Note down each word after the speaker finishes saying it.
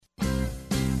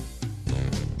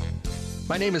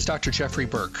My name is Dr. Jeffrey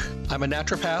Burke. I'm a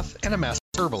naturopath and a master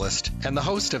herbalist and the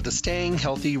host of the Staying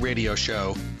Healthy radio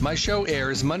show. My show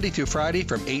airs Monday through Friday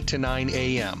from 8 to 9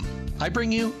 a.m. I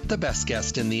bring you the best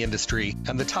guests in the industry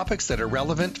and the topics that are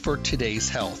relevant for today's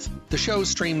health. The shows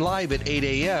stream live at 8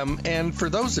 a.m. and for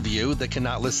those of you that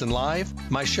cannot listen live,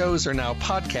 my shows are now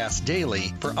podcast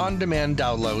daily for on-demand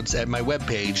downloads at my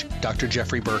webpage,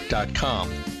 drjeffreyburke.com.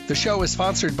 The show is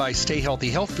sponsored by Stay Healthy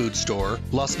Health Food Store,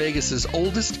 Las Vegas's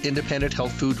oldest independent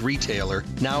health food retailer,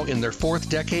 now in their fourth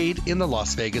decade in the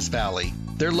Las Vegas Valley.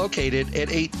 They're located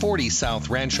at 840 South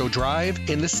Rancho Drive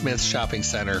in the Smith Shopping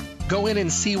Center. Go in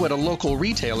and see what a local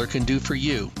retailer can do for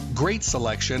you. Great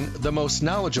selection, the most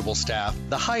knowledgeable staff,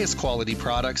 the highest quality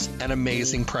products, and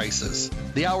amazing prices.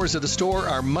 The hours of the store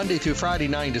are Monday through Friday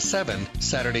 9 to 7,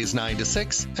 Saturdays 9 to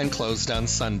 6, and closed on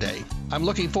Sunday. I'm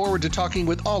looking forward to talking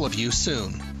with all of you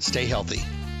soon. Stay healthy.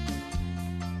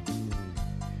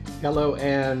 Hello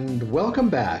and welcome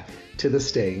back to the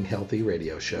Staying Healthy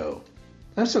radio show.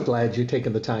 I'm so glad you're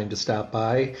taking the time to stop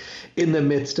by in the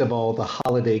midst of all the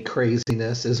holiday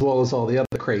craziness as well as all the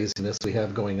other craziness we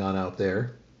have going on out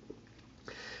there.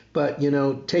 But,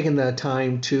 taking the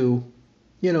time to,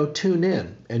 tune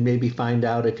in and maybe find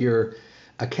out if you're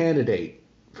a candidate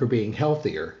for being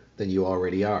healthier than you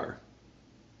already are.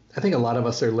 I think a lot of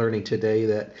us are learning today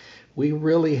that we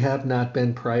really have not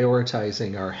been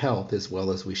prioritizing our health as well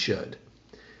as we should.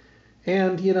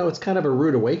 And, it's kind of a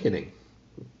rude awakening.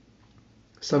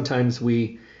 Sometimes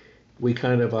we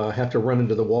kind of have to run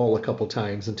into the wall a couple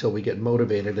times until we get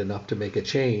motivated enough to make a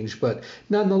change. But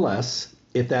nonetheless,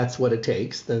 if that's what it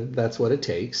takes, then that's what it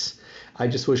takes. I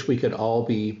just wish we could all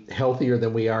be healthier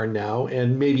than we are now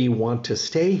and maybe want to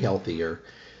stay healthier.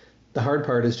 The hard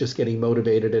part is just getting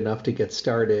motivated enough to get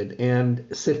started and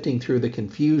sifting through the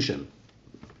confusion.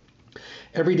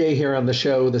 Every day here on the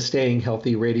show, the Staying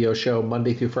Healthy radio show,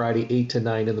 Monday through Friday, 8 to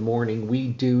 9 in the morning, we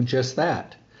do just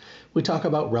that. We talk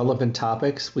about relevant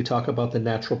topics. We talk about the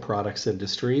natural products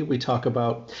industry. We talk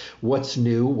about what's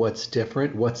new, what's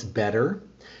different, what's better.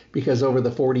 Because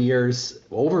over 40 years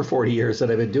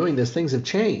that I've been doing this, things have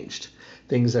changed.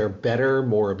 Things are better,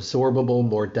 more absorbable,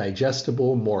 more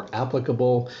digestible, more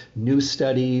applicable. New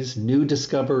studies, new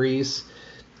discoveries,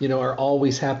 are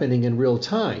always happening in real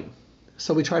time.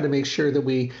 So we try to make sure that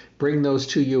we bring those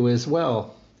to you as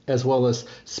well as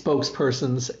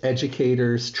spokespersons,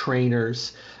 educators,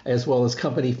 trainers, as well as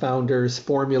company founders,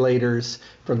 formulators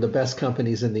from the best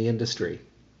companies in the industry,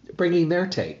 bringing their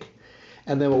take.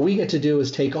 And then what we get to do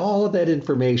is take all of that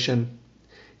information,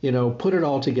 put it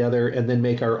all together and then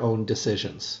make our own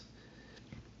decisions.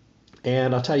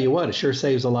 And I'll tell you what, it sure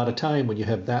saves a lot of time when you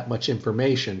have that much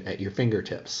information at your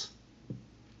fingertips.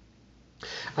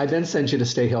 I then send you to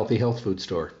Stay Healthy Health Food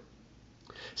Store.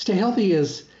 Stay Healthy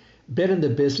has been in the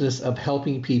business of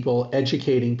helping people,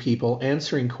 educating people,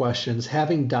 answering questions,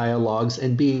 having dialogues,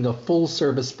 and being a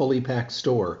full-service, fully packed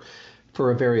store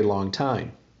for a very long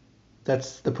time.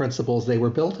 That's the principles they were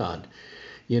built on.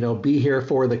 Be here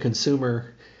for the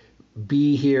consumer,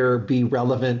 be here, be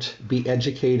relevant, be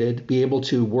educated, be able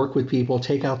to work with people,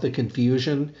 take out the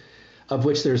confusion, of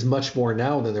which there's much more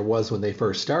now than there was when they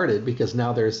first started, because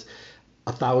now there's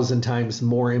 1,000 times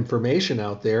more information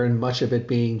out there, and much of it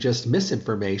being just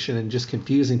misinformation and just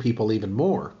confusing people even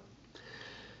more.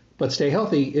 But Stay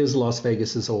Healthy is Las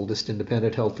Vegas's oldest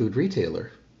independent health food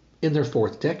retailer in their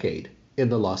fourth decade in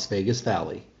the Las Vegas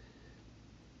Valley.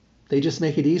 They just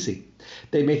make it easy.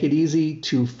 They make it easy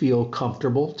to feel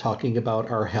comfortable talking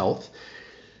about our health,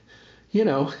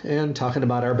 and talking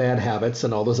about our bad habits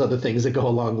and all those other things that go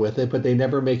along with it, but they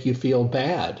never make you feel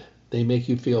bad. They make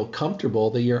you feel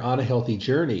comfortable that you're on a healthy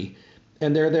journey,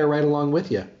 and they're there right along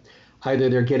with you. Either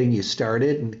they're getting you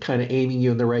started and kind of aiming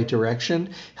you in the right direction,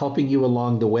 helping you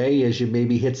along the way as you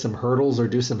maybe hit some hurdles or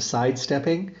do some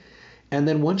sidestepping. And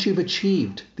then once you've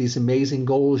achieved these amazing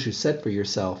goals you set for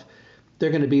yourself, they're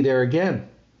going to be there again,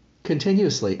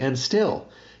 continuously and still,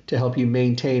 to help you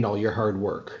maintain all your hard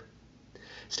work.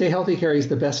 Stay Healthy carries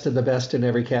the best of the best in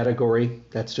every category.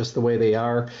 That's just the way they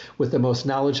are, with the most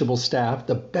knowledgeable staff,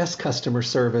 the best customer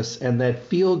service, and that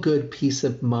feel-good peace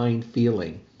of mind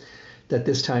feeling that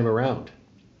this time around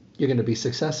you're going to be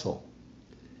successful.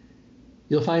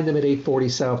 You'll find them at 840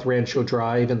 South Rancho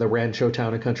Drive in the Rancho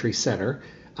Town and Country Center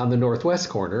on the northwest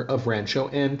corner of Rancho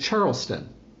and Charleston,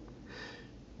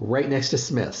 right next to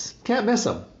Smith's. Can't miss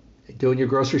them. Doing your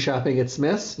grocery shopping at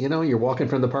Smith's, you're walking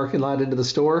from the parking lot into the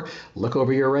store, look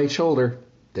over your right shoulder.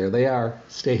 There they are,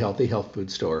 Stay Healthy Health Food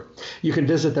Store. You can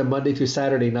visit them Monday through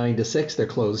Saturday, 9 to 6. They're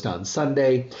closed on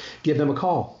Sunday. Give them a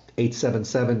call,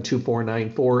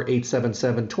 877-2494,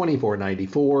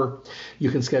 877-2494. You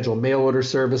can schedule mail order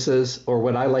services, or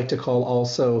what I like to call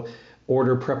also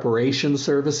order preparation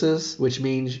services, which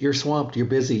means you're swamped, you're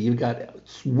busy, you've got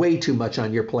way too much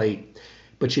on your plate,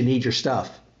 but you need your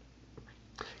stuff.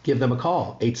 Give them a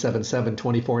call,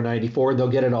 877-2494. They'll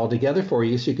get it all together for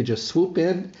you, so you could just swoop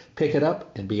in, pick it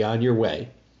up, and be on your way.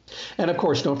 And of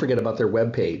course, don't forget about their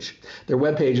webpage. Their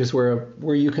webpage is where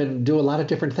you can do a lot of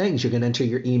different things. You can enter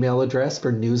your email address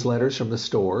for newsletters from the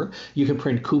store. You can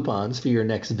print coupons for your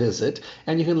next visit,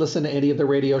 and you can listen to any of the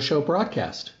radio show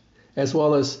broadcast, as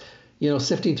well as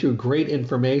sifting through great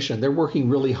information. They're working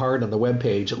really hard on the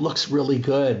webpage. It looks really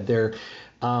good. They're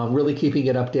really keeping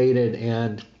it updated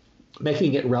and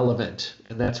making it relevant,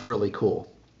 and that's really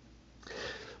cool.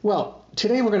 Well,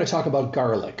 today we're going to talk about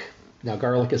garlic. Now,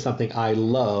 garlic is something I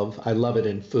love. I love it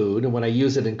in food, and when I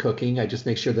use it in cooking, I just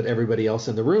make sure that everybody else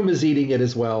in the room is eating it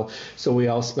as well, so we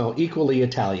all smell equally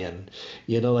Italian.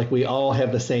 Like we all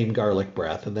have the same garlic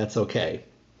breath, and that's okay.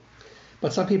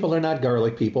 But some people are not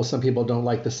garlic people. Some people don't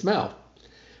like the smell.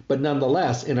 But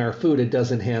nonetheless, in our food, it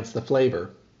does enhance the flavor.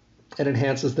 It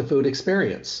enhances the food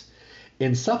experience.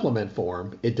 In supplement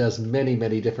form, it does many,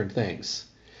 many different things.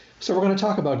 So we're going to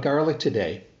talk about garlic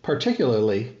today,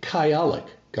 particularly Kyolic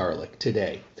garlic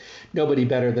today. Nobody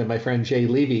better than my friend Jay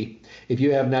Levy. If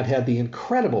you have not had the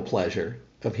incredible pleasure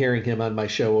of hearing him on my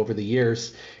show over the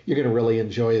years, you're going to really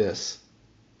enjoy this.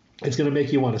 It's going to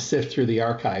make you want to sift through the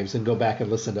archives and go back and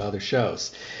listen to other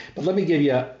shows. But let me give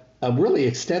you a really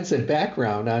extensive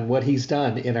background on what he's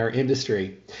done in our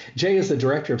industry. Jay is the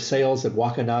Director of Sales at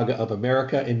Wakunaga of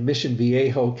America in Mission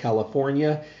Viejo,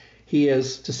 California. He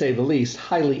is, to say the least,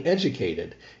 highly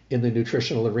educated in the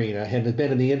nutritional arena and has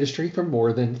been in the industry for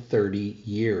more than 30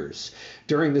 years.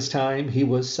 During this time, he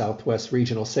was Southwest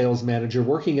Regional Sales Manager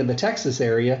working in the Texas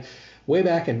area way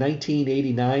back in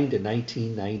 1989 to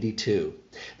 1992.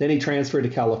 Then he transferred to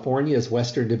California as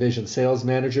Western Division Sales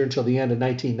Manager until the end of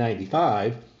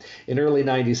 1995. In early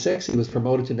 96, he was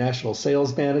promoted to National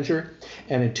Sales Manager,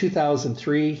 and in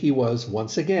 2003, he was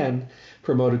once again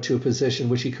promoted to a position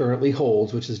which he currently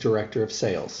holds, which is Director of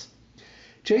Sales.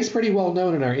 Jay's pretty well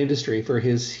known in our industry for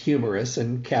his humorous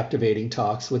and captivating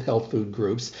talks with health food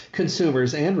groups,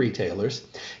 consumers, and retailers.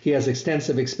 He has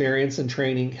extensive experience in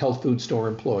training health food store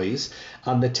employees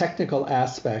on the technical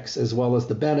aspects as well as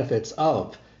the benefits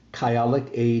of Kyolic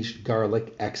aged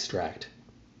garlic extract.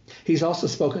 He's also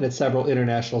spoken at several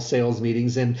international sales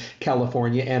meetings in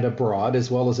California and abroad,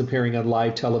 as well as appearing on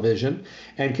live television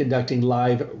and conducting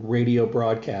live radio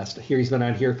broadcasts. He's been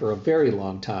on here for a very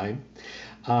long time.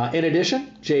 In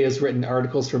addition, Jay has written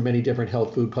articles for many different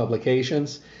health food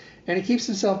publications, and he keeps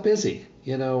himself busy,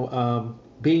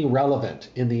 being relevant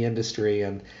in the industry.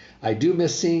 And I do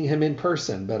miss seeing him in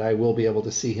person, but I will be able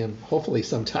to see him hopefully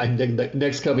sometime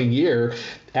next coming year,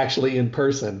 actually in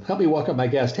person. Help me welcome my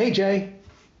guest. Hey, Jay.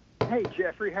 Hey,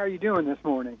 Jeffrey. How are you doing this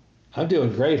morning? I'm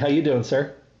doing great. How you doing,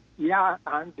 sir? Yeah,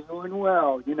 I'm doing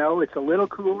well. It's a little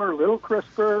cooler, a little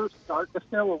crisper, starting to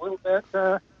smell a little bit,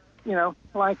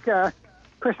 like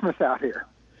Christmas out here.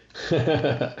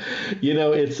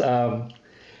 It's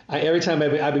every time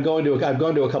I've gone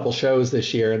to a couple shows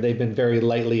this year, and they've been very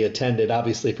lightly attended,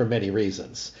 obviously for many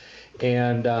reasons.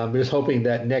 And I'm just hoping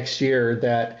that next year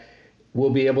that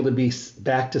we'll be able to be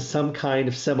back to some kind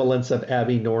of semblance of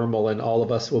Abby normal, and all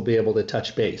of us will be able to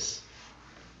touch base.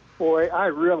 Boy, I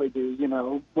really do.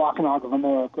 Wakunaga of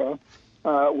America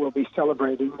will be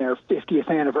celebrating their 50th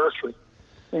anniversary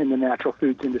in the natural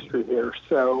foods industry here.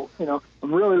 So,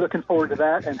 I'm really looking forward to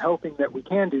that and hoping that we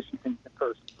can do some things in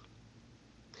person.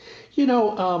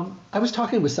 I was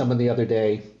talking with someone the other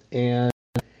day, and,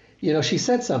 she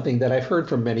said something that I've heard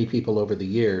from many people over the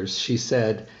years. She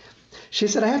said,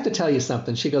 I have to tell you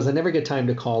something. She goes, I never get time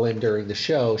to call in during the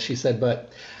show. She said,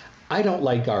 but I don't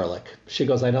like garlic. She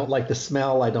goes, I don't like the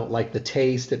smell. I don't like the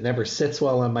taste. It never sits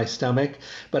well on my stomach.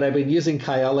 But I've been using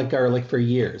Kyolic garlic for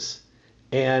years,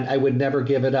 and I would never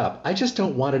give it up. I just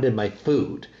don't want it in my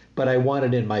food, but I want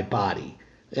it in my body.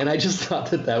 And I just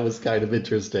thought that was kind of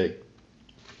interesting.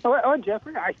 Oh,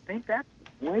 Jeffrey, I think that's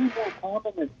way more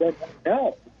common than we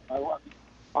know.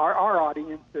 Our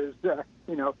audience is, the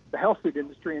health food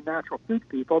industry and natural food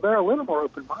people. They're a little more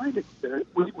open-minded.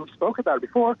 We spoke about it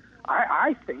before.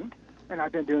 I think, and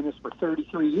I've been doing this for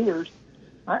 33 years,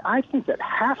 I think that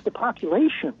half the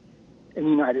population in the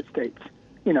United States,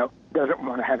 doesn't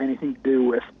want to have anything to do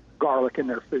with garlic in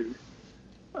their food.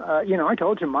 I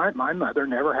told you my mother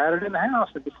never had it in the house.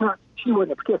 And it's not, she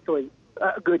wasn't a particularly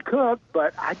good cook,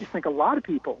 but I just think a lot of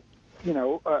people,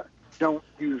 don't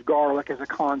use garlic as a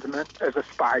condiment, as a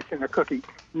spice in their cooking.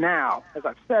 Now, as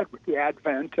I've said, with the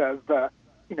advent of,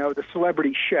 the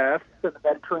celebrity chefs and the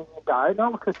Mediterranean diet and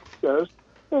all the cooking shows,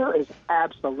 there is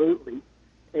absolutely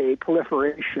a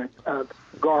proliferation of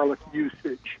garlic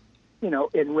usage,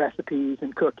 in recipes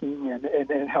and cooking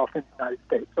and health in the United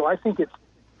States. So I think it's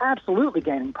absolutely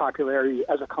gaining popularity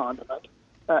as a condiment,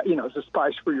 as a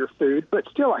spice for your food. But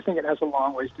still, I think it has a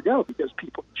long ways to go because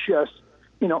people just,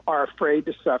 are afraid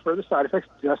to suffer the side effects,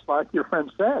 just like your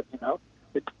friend said.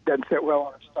 It doesn't sit well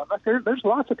on their stomach. There's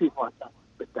lots of people like that.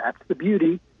 But that's the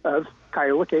beauty of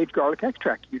Kyolic aged garlic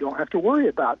extract. You don't have to worry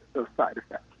about those side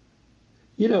effects.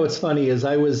 What's funny is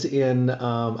I was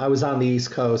on the East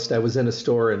Coast. I was in a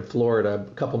store in Florida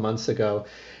a couple months ago,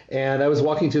 and I was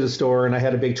walking through the store, and I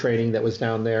had a big training that was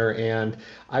down there, and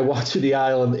I walked through the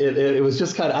aisle, and it was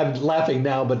just kind of, I'm laughing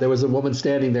now, but there was a woman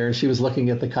standing there, and she was looking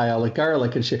at the Kyolic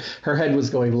garlic, and her head was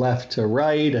going left to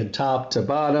right and top to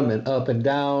bottom and up and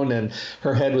down, and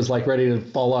her head was like ready to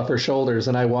fall off her shoulders,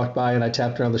 and I walked by, and I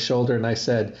tapped her on the shoulder, and I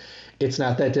said, it's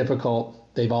not that difficult.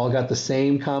 They've all got the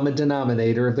same common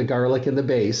denominator of the garlic in the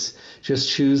base. Just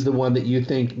choose the one that you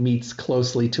think meets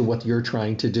closely to what you're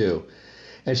trying to do.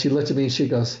 And she looked at me and she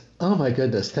goes, oh my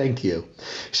goodness, thank you.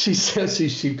 She says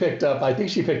she picked up, I think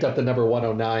she picked up the number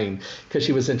 109 because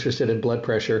she was interested in blood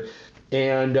pressure.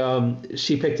 And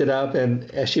she picked it up and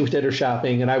as she did her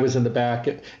shopping and I was in the back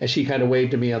and she kind of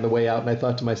waved to me on the way out. And I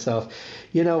thought to myself,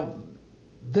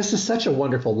 this is such a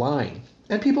wonderful line.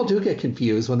 And people do get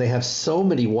confused when they have so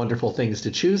many wonderful things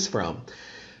to choose from.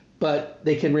 But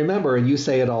they can remember, and you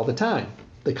say it all the time,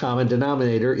 the common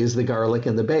denominator is the garlic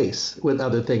and the base with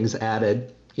other things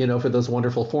added, for those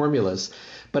wonderful formulas.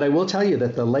 But I will tell you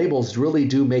that the labels really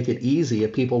do make it easy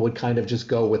if people would kind of just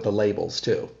go with the labels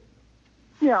too.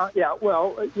 Yeah.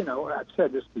 Well, I've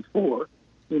said this before.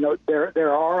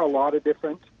 There are a lot of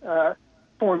different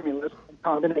formulas and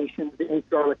combinations of aged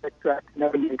garlic extract and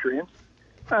other nutrients.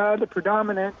 The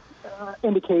predominant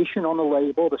indication on the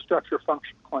label, the structure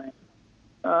function claim,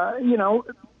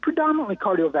 predominantly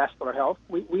cardiovascular health.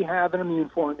 We have an immune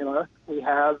formula. We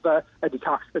have a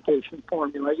detoxification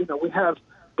formula. We have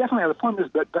definitely other formulas,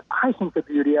 but I think the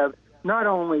beauty of not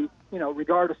only,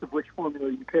 regardless of which formula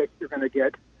you pick, you're going to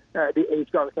get the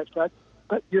aged garlic extract,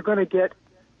 but you're going to get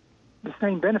the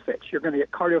same benefits. You're going to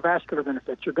get cardiovascular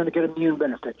benefits. You're going to get immune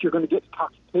benefits. You're going to get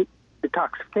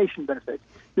detoxification benefits.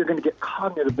 You're going to get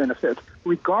cognitive benefits,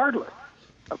 regardless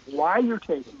of why you're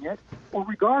taking it or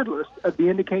regardless of the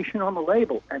indication on the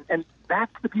label. And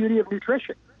that's the beauty of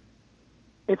nutrition.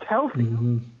 It's healthy.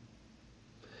 Mm-hmm.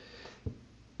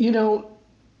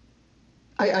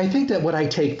 I think that what I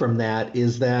take from that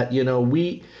is that,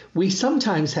 we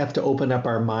sometimes have to open up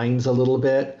our minds a little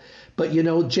bit. But,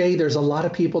 Jay, there's a lot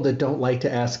of people that don't like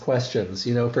to ask questions,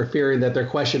 for fearing that their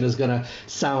question is going to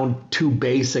sound too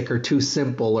basic or too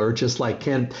simple or just like,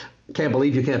 can't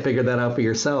believe you can't figure that out for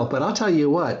yourself. But I'll tell you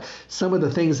what, some of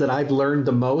the things that I've learned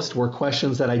the most were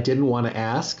questions that I didn't want to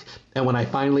ask. And when I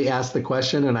finally asked the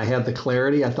question and I had the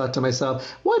clarity, I thought to myself,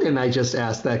 why didn't I just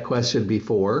ask that question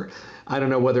before? I don't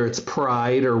know whether it's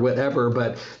pride or whatever,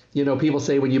 but people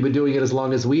say when you've been doing it as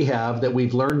long as we have that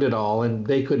we've learned it all, and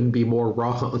they couldn't be more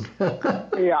wrong.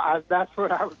 Yeah, that's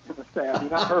what I was going to say.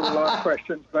 I've heard a lot of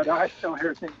questions, but I still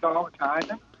hear things all the time,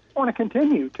 and I want to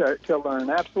continue to learn,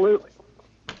 absolutely.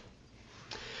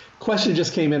 Question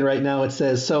just came in right now. It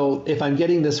says, so if I'm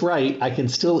getting this right, I can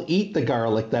still eat the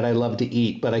garlic that I love to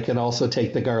eat, but I can also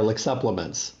take the garlic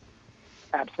supplements.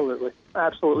 Absolutely.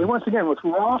 Once again, with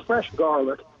raw, fresh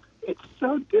garlic, it's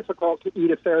so difficult to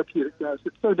eat a therapeutic dose.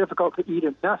 It's so difficult to eat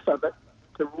enough of it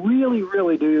to really,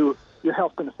 really do your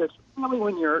health benefits. Really,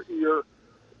 when you're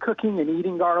cooking and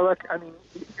eating garlic,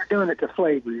 you're doing it to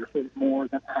flavor your food more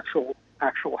than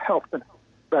actual health benefits.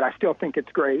 But I still think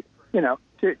it's great,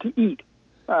 to eat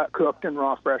cooked and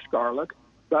raw, fresh garlic.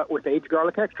 But with aged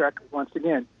garlic extract, once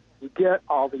again, you get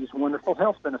all these wonderful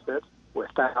health benefits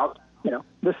without,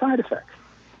 the side effects.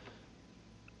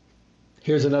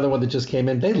 Here's another one that just came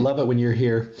in. They love it when you're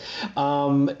here.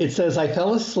 It says, I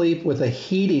fell asleep with a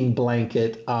heating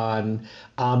blanket on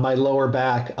my lower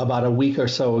back about a week or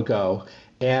so ago,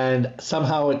 and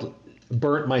somehow it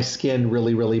burnt my skin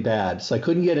really, really bad. So I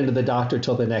couldn't get into the doctor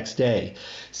till the next day.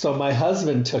 So my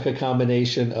husband took a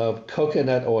combination of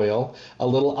coconut oil, a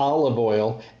little olive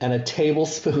oil, and a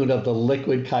tablespoon of the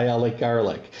liquid Kyolic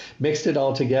garlic, mixed it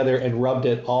all together and rubbed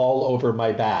it all over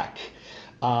my back.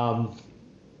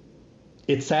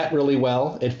 It sat really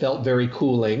well. It felt very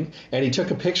cooling. And he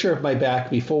took a picture of my back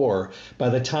before. By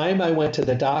the time I went to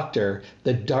the doctor,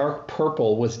 the dark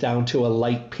purple was down to a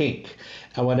light pink.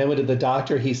 And when I went to the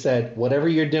doctor, he said, whatever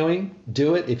you're doing,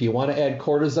 do it. If you want to add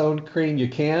cortisone cream, you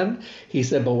can. He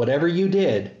said, but whatever you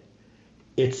did,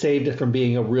 it saved it from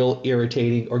being a real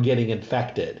irritating or getting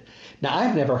infected. Now,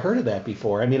 I've never heard of that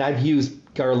before. I mean, I've used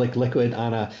garlic liquid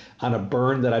on a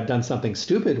burn that I've done something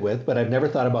stupid with, but I've never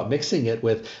thought about mixing it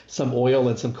with some oil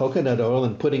and some coconut oil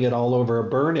and putting it all over a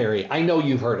burn area. I know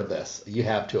you've heard of this. You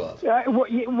have to have.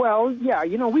 Well, yeah,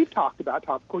 we've talked about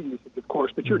topical usage, of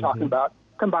course, but you're talking about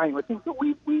combining with things. So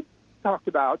we've talked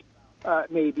about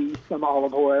maybe some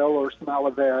olive oil or some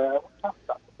aloe vera. We've talked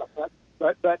about stuff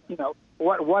like that.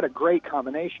 But what a great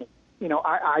combination.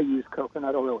 I use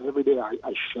coconut oil every day.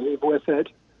 I shave with it.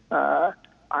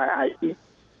 I eat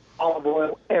olive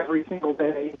oil every single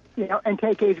day, and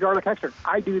take aged garlic extract.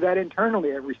 I do that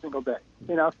internally every single day.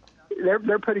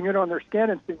 They're putting it on their skin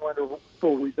and seeing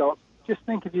wonderful results. Just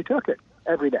think if you took it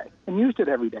every day and used it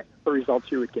every day, the results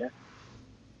you would get.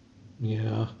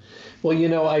 Yeah.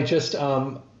 Well, I just,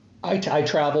 I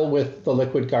travel with the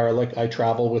liquid garlic. I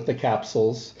travel with the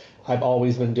capsules. I've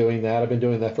always been doing that. I've been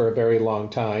doing that for a very long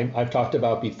time. I've talked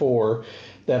about before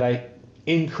that I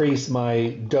increase my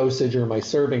dosage or my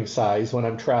serving size when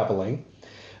I'm traveling,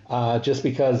 just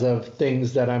because of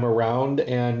things that I'm around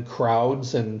and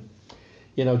crowds and,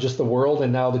 just the world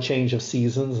and now the change of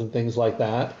seasons and things like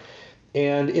that.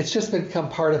 And it's just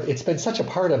it's been such a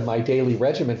part of my daily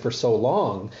regimen for so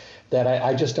long that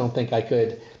I just don't think I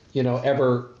could,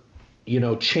 ever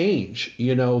change,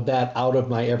 that out of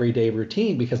my everyday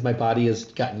routine, because my body has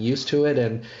gotten used to it.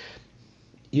 And,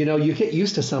 you get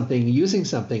used to something, using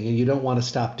something, and you don't want to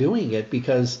stop doing it,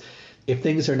 because if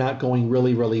things are not going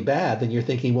really, really bad, then you're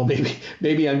thinking, well,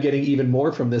 maybe I'm getting even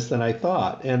more from this than I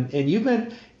thought. And you've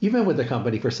been with the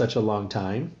company for such a long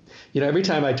time. Every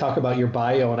time I talk about your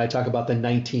bio and I talk about the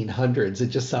 1900s, it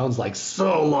just sounds like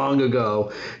so long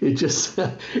ago. It just,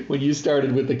 when you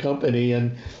started with the company,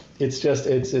 and it's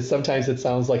sometimes it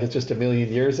sounds like it's just a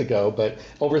million years ago, but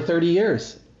over 30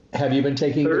 years. Have you been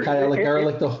taking the Kyolic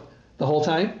garlic the whole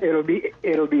time? It'll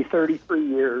be 33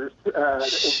 years in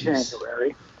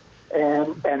January,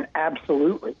 and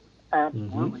absolutely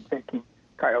taking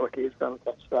Kyolic aged garlic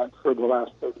extract for the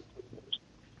last 32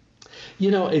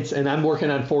 years. And I'm working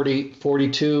on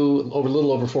 42, a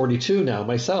little over 42 now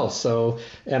myself. So,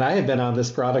 and I have been on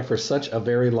this product for such a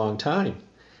very long time.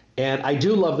 And I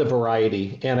do love the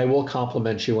variety, and I will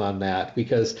compliment you on that,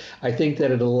 because I think that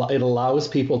it allows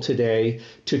people today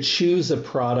to choose a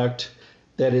product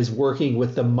that is working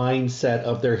with the mindset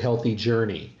of their healthy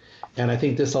journey. And I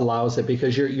think this allows it,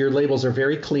 because your labels are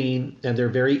very clean and they're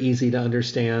very easy to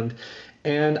understand.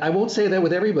 And I won't say that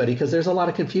with everybody, because there's a lot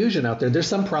of confusion out there. There's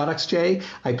some products, Jay,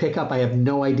 I pick up, I have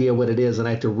no idea what it is, and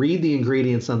I have to read the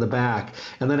ingredients on the back.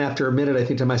 And then after a minute, I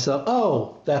think to myself,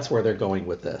 oh, that's where they're going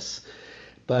with this.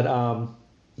 But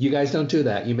you guys don't do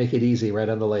that. You make it easy right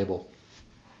on the label.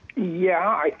 Yeah,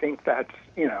 I think that's,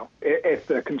 if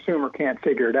the consumer can't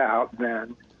figure it out,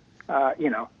 then,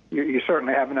 you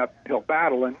certainly have an uphill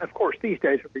battle. And, of course, these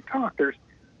days, as we talk, there's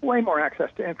way more access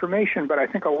to information, but I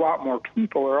think a lot more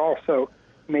people are also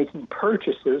making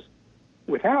purchases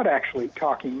without actually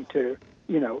talking to,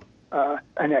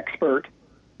 an expert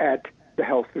at the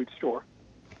health food store.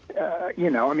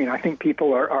 I think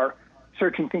people are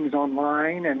searching things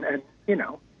online and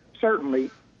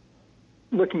certainly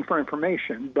looking for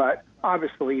information, but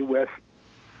obviously with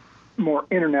more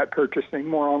internet purchasing,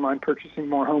 more online purchasing,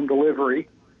 more home delivery,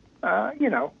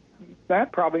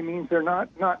 that probably means they're not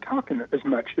talking as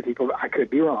much to people. I could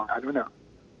be wrong. I don't know.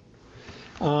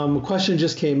 A question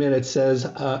just came in. It says,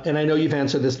 and I know you've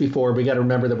answered this before, but you got to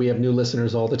remember that we have new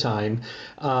listeners all the time.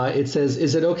 It says,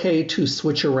 is it okay to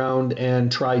switch around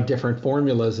and try different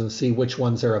formulas and see which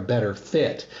ones are a better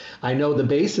fit? I know the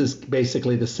base is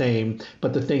basically the same,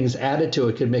 but the things added to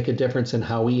it could make a difference in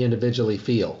how we individually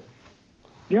feel.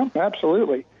 Yeah,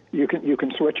 absolutely. You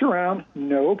can switch around,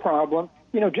 no problem.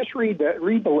 Just read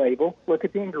the label, look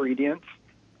at the ingredients.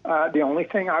 The only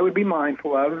thing I would be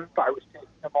mindful of if I was taking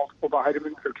a multiple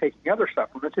vitamins or taking other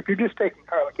supplements, if you're just taking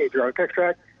Kyolic aged garlic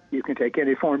extract, you can take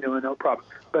any formula, no problem.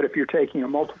 But if you're taking a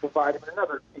multiple vitamin and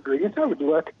other ingredients, I would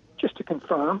look just to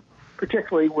confirm,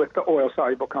 particularly with the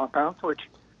oil-soluble compounds, which,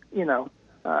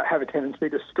 have a tendency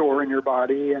to store in your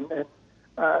body, and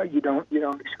you don't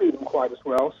excrete them quite as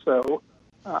well. So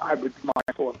I would be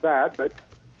mindful of that. But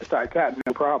besides that,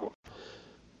 no problem.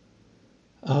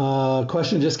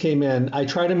 Question just came in. I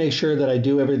try to make sure that I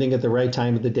do everything at the right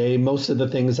time of the day. Most of the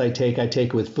things I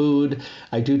take with food.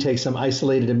 I do take some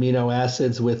isolated amino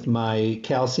acids with my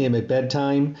calcium at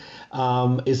bedtime.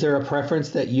 Is there a preference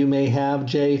that you may have,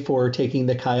 Jay, for taking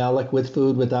the Kyolic with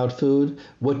food, without food?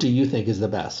 What do you think is the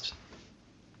best?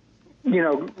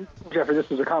 Jeffrey, this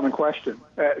is a common question.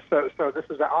 So this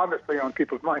is obviously on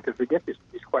people's minds, because we get these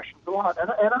questions a lot.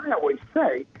 And I always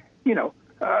say,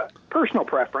 Personal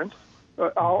preference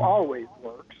always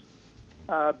works,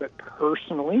 but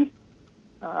personally,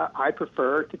 I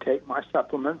prefer to take my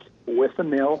supplements with a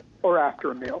meal or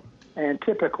after a meal. And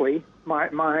typically,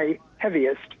 my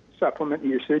heaviest supplement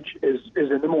usage is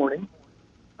in the morning,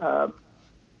 and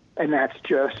that's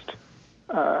just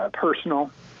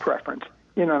personal preference.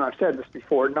 And I've said this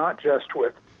before, not just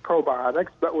with probiotics,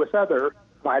 but with other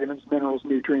vitamins, minerals,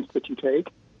 nutrients that you take.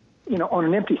 On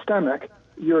an empty stomach,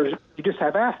 you just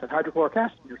have acid, hydrochloric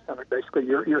acid in your stomach. Basically,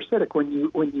 you're acidic. When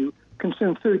you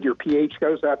consume food, your pH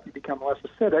goes up, you become less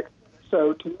acidic.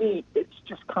 So to me, it's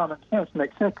just common sense. It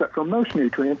makes sense that for most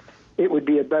nutrients, it would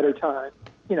be a better time,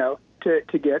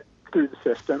 to get through the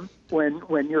system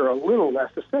when you're a little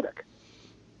less acidic.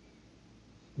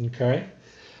 Okay.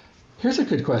 Here's a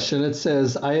good question. It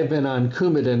says, I have been on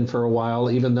Coumadin for a while,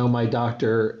 even though my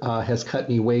doctor has cut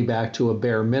me way back to a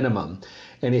bare minimum.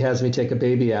 And he has me take a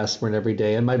baby aspirin every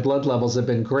day, and my blood levels have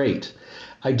been great.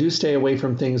 I do stay away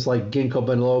from things like ginkgo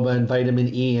biloba and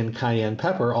vitamin E and cayenne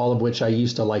pepper, all of which I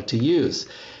used to like to use.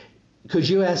 Could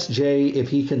you ask Jay if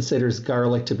he considers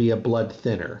garlic to be a blood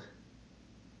thinner?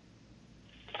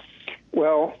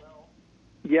 Well,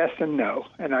 yes and no.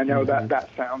 And I know that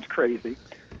sounds crazy.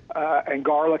 And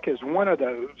garlic is one of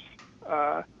those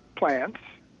plants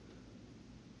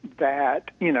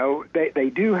that, they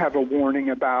do have a warning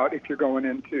about if you're going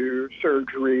into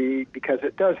surgery, because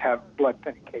it does have blood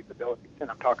thinning capabilities. And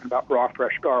I'm talking about raw,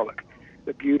 fresh garlic.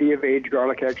 The beauty of aged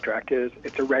garlic extract is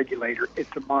it's a regulator,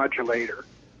 it's a modulator.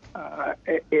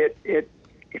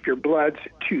 If your blood's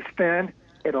too thin,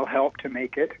 it'll help to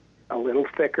make it a little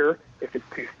thicker. If it's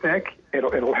too thick,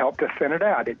 it'll help to thin it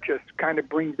out. It just kind of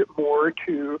brings it more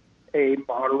to a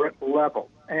moderate level.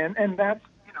 And that's,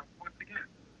 once again,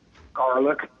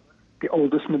 garlic, the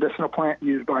oldest medicinal plant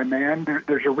used by man.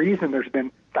 There's a reason there's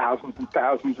been thousands and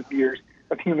thousands of years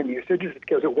of human usage. It's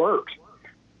because it works.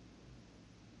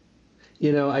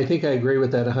 I think I agree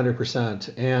with that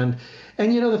 100%. And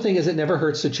the thing is, it never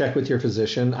hurts to check with your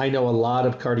physician. I know a lot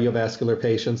of cardiovascular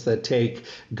patients that take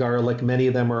garlic. Many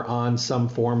of them are on some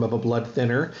form of a blood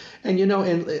thinner. And,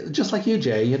 and just like you,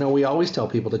 Jay, we always tell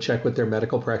people to check with their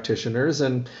medical practitioners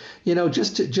and,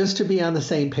 just to be on the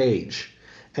same page.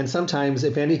 And sometimes,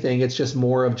 if anything, it's just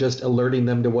more of just alerting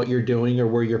them to what you're doing or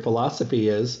where your philosophy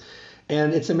is.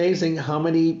 And it's amazing how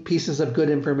many pieces of good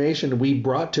information we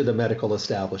brought to the medical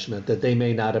establishment that they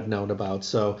may not have known about.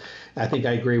 So I think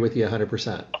I agree with you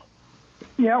 100%.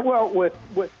 Yeah, well,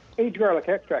 with aged garlic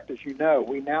extract, as you know,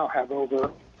 we now have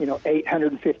over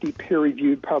 850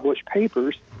 peer-reviewed published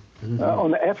papers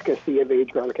on the efficacy of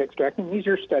aged garlic extract. And these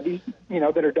are studies,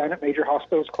 that are done at major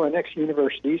hospitals, clinics,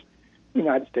 universities,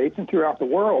 United States, and throughout the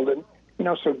world. And,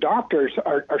 so doctors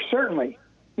are certainly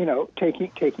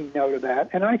taking note of that.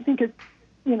 And I think it,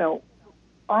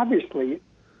 obviously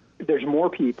there's more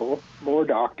people, more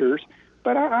doctors,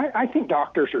 but I think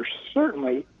doctors are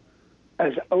certainly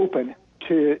as open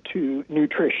to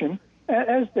nutrition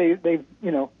as they've been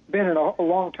in a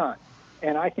long time.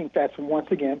 And I think that's, once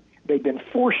again, they've been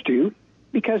forced to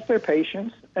because their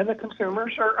patients and the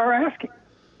consumers are asking.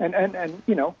 And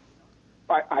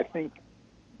I think,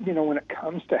 when it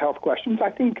comes to health questions, I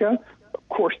think, of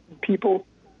course, people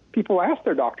ask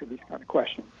their doctor these kind of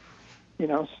questions,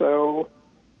 so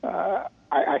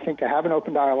I think to have an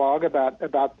open dialogue about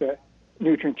the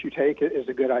nutrients you take is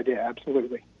a good idea,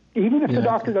 absolutely. Even if the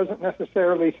doctor doesn't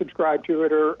necessarily subscribe to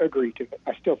it or agree to it,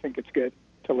 I still think it's good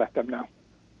to let them know.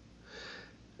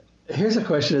 Here's a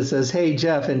question that says, hey,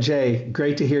 Jeff and Jay,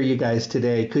 great to hear you guys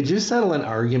today. Could you settle an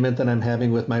argument that I'm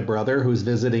having with my brother who's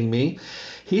visiting me?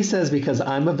 He says because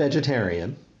I'm a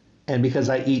vegetarian and because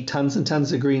I eat tons and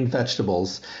tons of green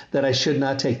vegetables, that I should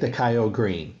not take the Kyo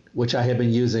Green, which I have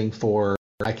been using for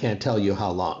I can't tell you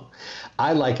how long.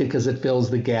 I like it because it fills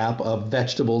the gap of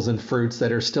vegetables and fruits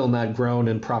that are still not grown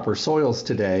in proper soils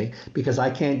today, because I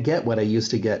can't get what I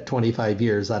used to get 25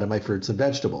 years out of my fruits and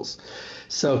vegetables.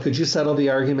 So could you settle the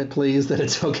argument, please, that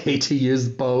it's okay to use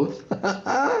both?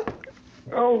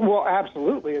 Oh, well,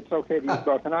 absolutely. It's okay to use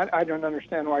both. And I don't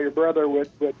understand why your brother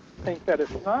would think that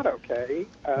it's not okay.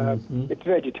 It's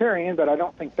vegetarian, but I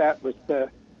don't think that was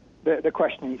the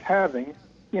question he's having.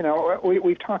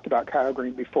 We've talked about Kyo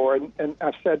Green before, and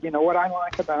I've said, what I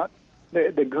like about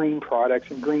the green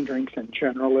products and green drinks in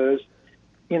general is,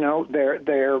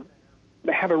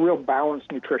 they have a real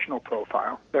balanced nutritional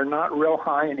profile. They're not real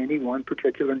high in any one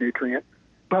particular nutrient,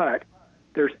 but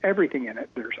there's everything in it.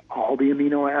 There's all the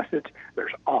amino acids.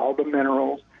 There's all the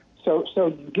minerals. So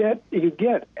you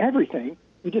get everything.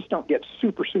 You just don't get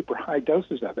super, super high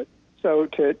doses of it. So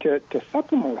to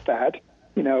supplement with that,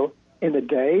 in the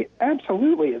day,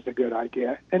 absolutely is a good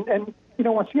idea. And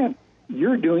once again,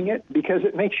 you're doing it because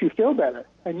it makes you feel better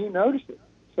and you notice it.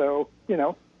 So,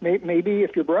 maybe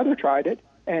if your brother tried it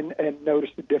and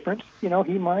noticed the difference, he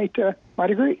might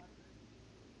agree.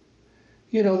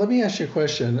 Let me ask you a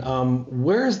question.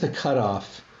 Where is the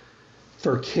cutoff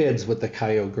for kids with the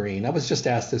Kaio Green? I was just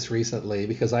asked this recently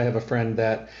because I have a friend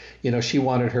that, she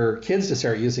wanted her kids to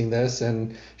start using this,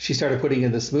 and she started putting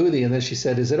in the smoothie, and then she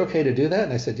said, "Is it okay to do that?"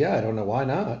 And I said, "Yeah, I don't know why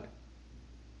not."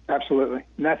 Absolutely.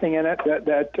 Nothing in it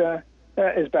that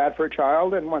is bad for a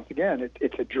child. And once again,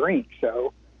 it's a drink.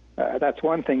 So that's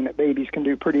one thing that babies can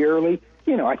do pretty early.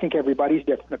 I think everybody's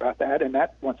different about that. And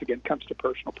that, once again, comes to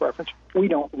personal preference. We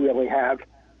don't really have,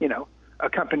 a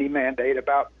company mandate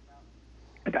about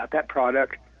that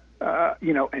product,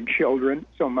 and children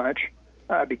so much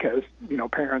because,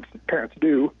 parents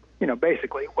do,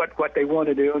 basically what they want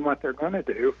to do and what they're going to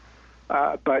do.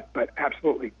 But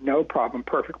absolutely no problem,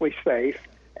 perfectly safe.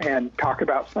 And talk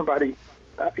about somebody,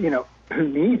 who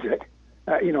needs it.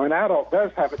 An adult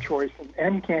does have a choice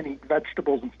and can't eat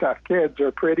vegetables and stuff. Kids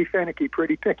are pretty finicky,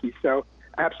 pretty picky. So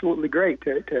absolutely great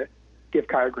to give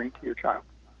Kaio Green to your child.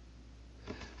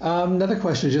 Another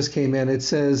question just came in. It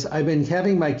says, I've been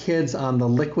having my kids on the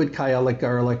liquid Kyolic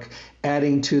garlic,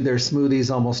 adding to their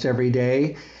smoothies almost every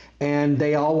day. And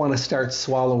they all want to start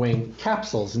swallowing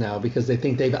capsules now because they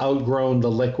think they've outgrown the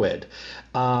liquid.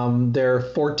 They're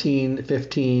 14,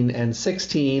 15, and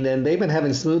 16, and they've been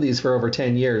having smoothies for over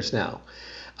 10 years now.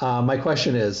 My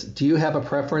question is, do you have a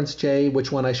preference, Jay,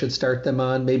 which one I should start them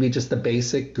on? Maybe just the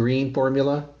basic green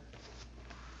formula?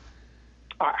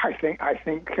 I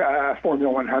think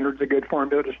Formula 100 is a good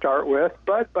formula to start with,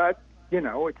 but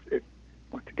it's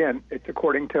once again, it's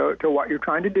according to what you're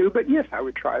trying to do. But yes, I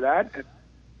would try that. And,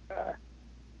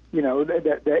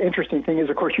 the interesting thing is,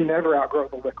 of course, you never outgrow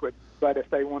the liquid. But if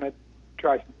they want to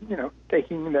try,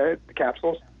 taking the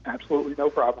capsules, absolutely no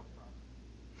problem.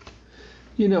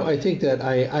 I think that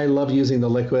I love using the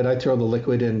liquid. I throw the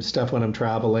liquid in stuff when I'm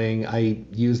traveling. I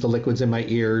use the liquids in my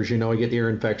ears. I get ear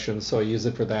infections, so I use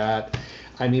it for that.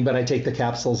 But I take the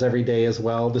capsules every day as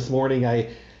well. This morning, I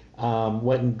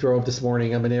went and drove this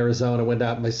morning. I'm in Arizona. Went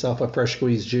out myself a fresh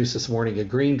squeezed juice this morning, a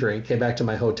green drink. Came back to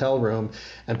my hotel room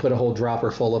and put a whole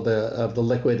dropper full of the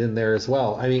liquid in there as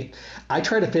well. I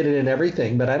try to fit it in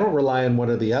everything, but I don't rely on one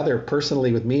or the other.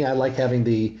 Personally, with me, I like having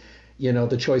the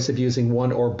choice of using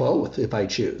one or both if I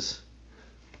choose.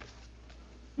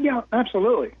 Yeah,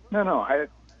 absolutely. No,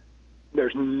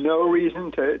 there's no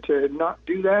reason to not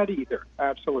do that either.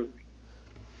 Absolutely.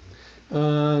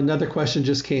 Another question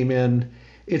just came in.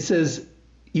 It says,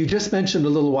 you just mentioned a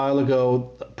little while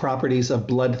ago properties of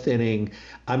blood thinning.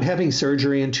 I'm having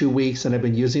surgery in 2 weeks, and I've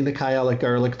been using the Kyolic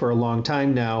garlic for a long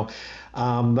time now.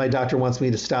 My doctor wants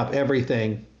me to stop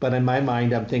everything, but in my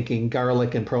mind, I'm thinking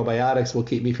garlic and probiotics will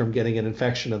keep me from getting an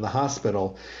infection in the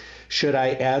hospital. Should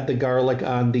I add the garlic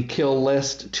on the kill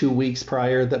list 2 weeks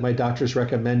prior that my doctor's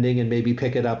recommending and maybe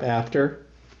pick it up after?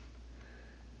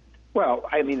 Well,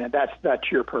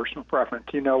 that's your personal preference.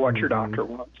 You know what your doctor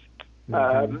wants.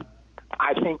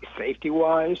 I think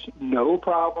safety-wise, no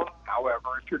problem.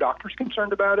 However, if your doctor's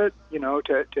concerned about it,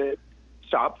 to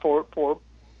stop for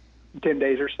 10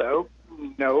 days or so,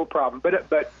 no problem.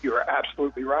 But you're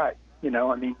absolutely right.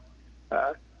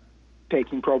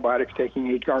 Taking probiotics, taking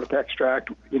aged garlic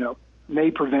extract,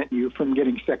 may prevent you from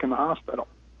getting sick in the hospital.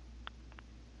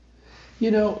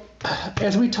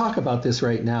 As we talk about this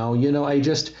right now,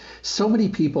 so many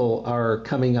people are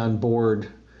coming on board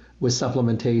with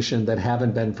supplementation that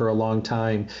haven't been for a long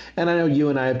time. And I know you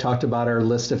and I have talked about our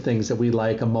list of things that we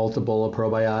like, a multiple of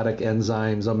probiotic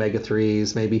enzymes,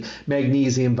 omega-3s, maybe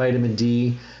magnesium, vitamin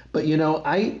D. But,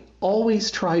 I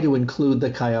always try to include the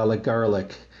Kyolic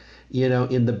garlic,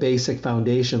 in the basic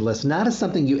foundation list, not as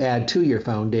something you add to your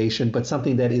foundation, but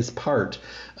something that is part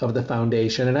of the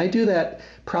foundation. And I do that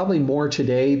probably more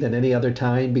today than any other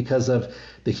time because of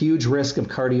the huge risk of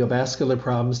cardiovascular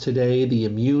problems today, the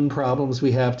immune problems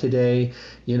we have today,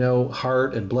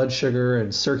 heart and blood sugar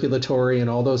and circulatory and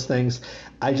all those things.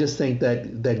 I just think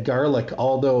that garlic,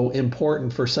 although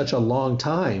important for such a long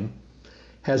time,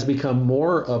 has become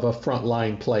more of a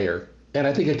frontline player. And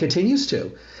I think it continues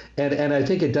to. And I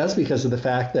think it does because of the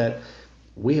fact that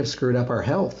we have screwed up our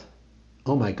health.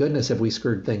 Oh my goodness, have we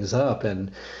screwed things up?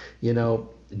 And,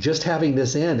 just having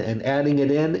this in and adding it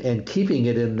in and keeping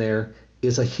it in there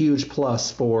is a huge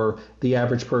plus for the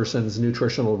average person's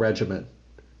nutritional regimen.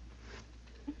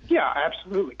 Yeah,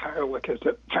 absolutely. Kyolic is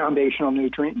a foundational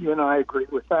nutrient. You and I agree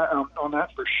with that on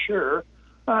that for sure.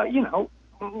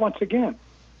 Once again,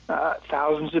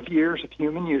 thousands of years of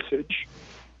human usage.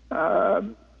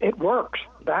 It works.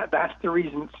 That's the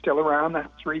reason it's still around.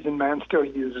 That's the reason man still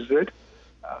uses it.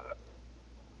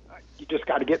 you just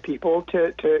got to get people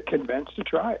to convince to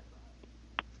try it.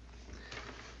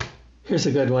 Here's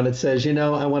a good one. It says,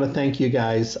 I want to thank you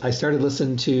guys. I started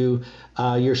listening to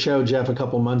your show, Jeff, a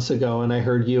couple months ago, and I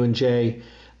heard you and Jay,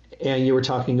 and you were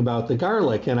talking about the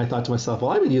garlic. And I thought to myself, well,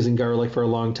 I've been using garlic for a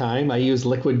long time. I use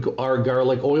liquid or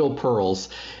garlic oil pearls,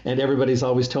 and everybody's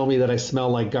always told me that I smell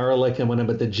like garlic. And when I'm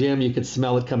at the gym, you could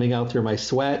smell it coming out through my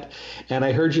sweat. And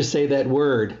I heard you say that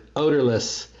word,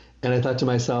 odorless. And I thought to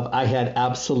myself, I had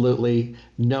absolutely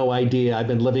no idea. I've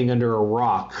been living under a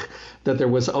rock that there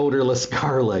was odorless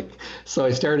garlic. So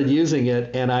I started using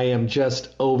it, and I am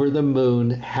just over the moon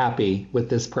happy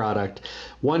with this product.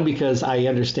 One, because I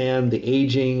understand the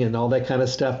aging and all that kind of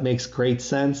stuff makes great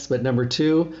sense. But number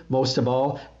two, most of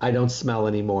all, I don't smell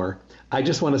anymore. I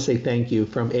just want to say thank you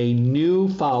from a new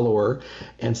follower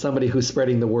and somebody who's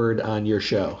spreading the word on your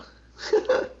show.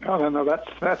 Oh, no,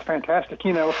 that's fantastic.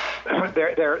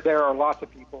 There are lots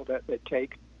of people that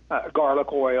take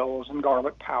garlic oils and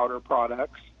garlic powder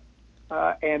products,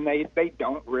 and they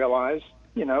don't realize,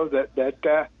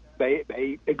 that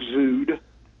they exude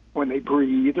when they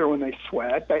breathe or when they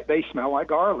sweat. They smell like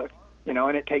garlic,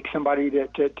 and it takes somebody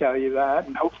to tell you that,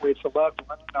 and hopefully it's a loved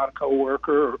one, not a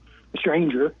coworker or a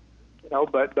stranger,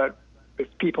 But if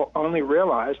people only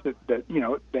realize that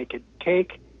they could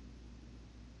take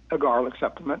a garlic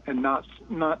supplement and not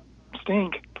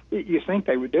stink, you think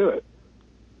they would do it.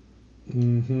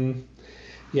 Mm-hmm.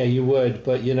 Yeah, you would.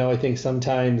 But, I think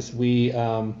sometimes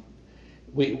I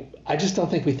just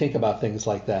don't think we think about things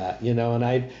like that, and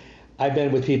I've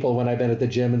been with people when I've been at the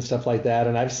gym and stuff like that,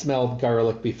 and I've smelled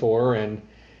garlic before, and,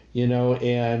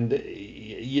 and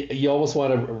you almost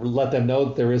want to let them know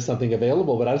that there is something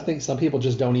available, but I think some people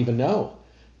just don't even know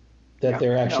that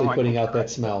they're actually putting out that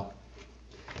smell.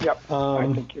 Yep,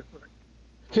 I think you're right.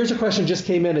 Here's a question just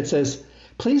came in. It says,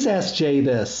 please ask Jay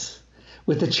this.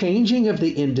 With the changing of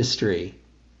the industry,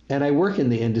 and I work in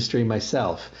the industry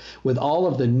myself, with all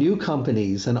of the new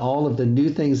companies and all of the new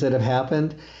things that have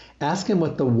happened, ask him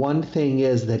what the one thing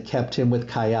is that kept him with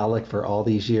Kyolic for all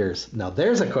these years. Now,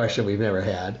 there's a question we've never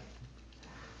had.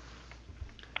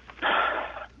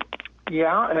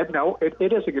 Yeah, no,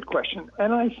 it is a good question.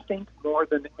 And I think more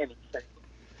than anything,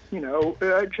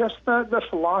 just the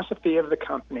philosophy of the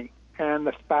company and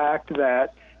the fact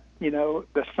that,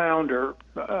 the founder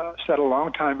said a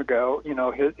long time ago,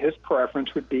 his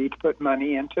preference would be to put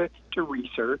money into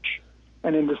research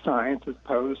and into science as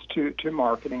opposed to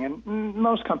marketing. And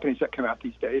most companies that come out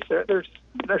these days, they're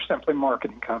simply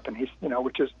marketing companies,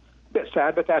 which is a bit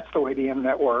sad, but that's the way the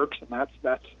internet works, and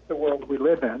that's the world we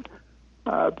live in.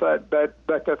 But the,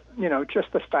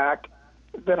 just the fact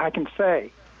that I can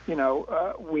say,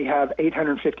 we have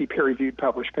 850 peer-reviewed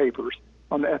published papers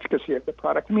on the efficacy of the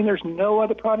product. I mean, there's no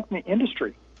other product in the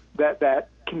industry that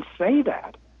can say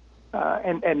that.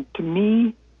 And to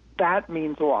me, that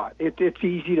means a lot. It's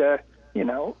easy to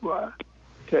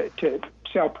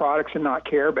sell products and not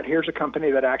care, but here's a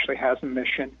company that actually has a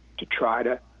mission to try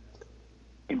to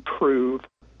improve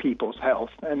people's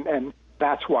health. And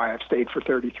that's why I've stayed for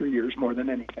 33 years more than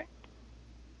anything.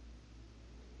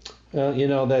 Well,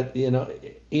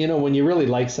 when you really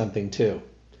like something too,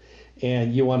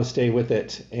 and you want to stay with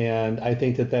it. And I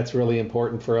think that that's really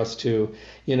important for us to,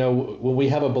 when we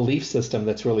have a belief system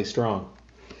that's really strong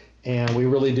and we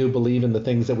really do believe in the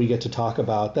things that we get to talk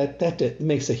about, that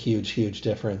makes a huge, huge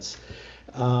difference.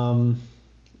 Got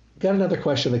another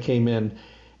question that came in.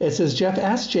 It says, Jeff,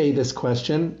 ask Jay this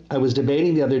question. I was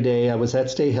debating the other day. I was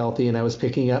at Stay Healthy and I was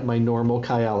picking up my normal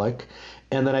Kyolic.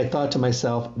 And then I thought to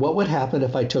myself, what would happen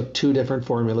if I took two different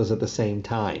formulas at the same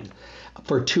time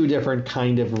for two different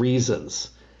kind of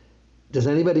reasons? Does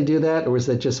anybody do that, or is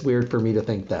that just weird for me to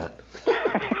think that?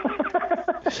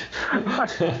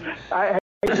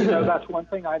 That's one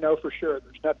thing I know for sure.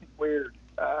 There's nothing weird.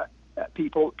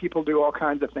 People do all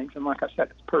kinds of things, and like I said,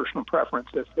 it's personal preference.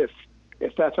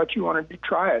 If that's what you want to do,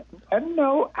 try it. And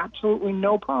no, absolutely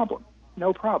no problem.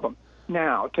 No problem.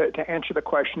 Now, to answer the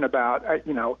question about, I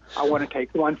want to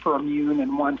take one for immune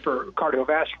and one for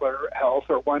cardiovascular health,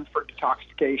 or one for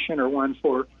detoxification, or one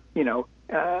for,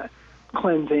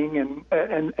 cleansing,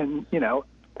 and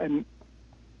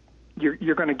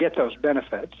you're going to get those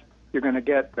benefits. You're going to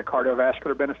get the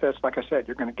cardiovascular benefits. Like I said,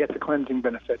 you're going to get the cleansing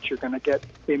benefits. You're going to get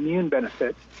the immune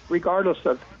benefits, regardless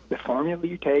of the formula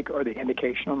you take or the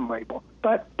indication on the label.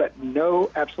 But no,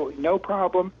 absolutely no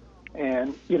problem.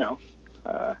 And,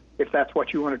 if that's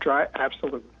what you want to try,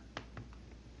 absolutely.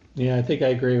 Yeah, I think I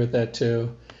agree with that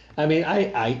too. I mean,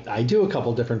 I do a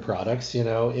couple different products,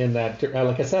 in that,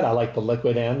 like I said, I like the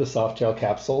liquid and the soft gel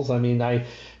capsules. I mean,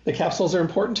 the capsules are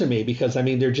important to me because,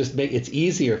 they're just, it's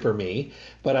easier for me.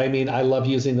 But I love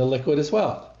using the liquid as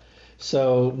well.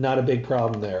 So not a big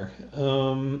problem there.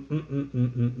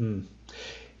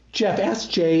 Jeff, ask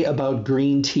Jay about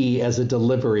green tea as a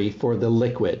delivery for the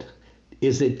liquid.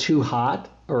 Is it too hot,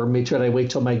 or should I wait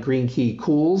till my green tea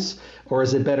cools, or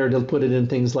is it better to put it in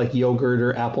things like yogurt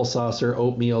or applesauce or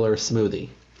oatmeal or smoothie?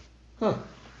 Huh.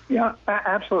 Yeah,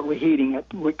 absolutely. Heating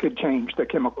it could change the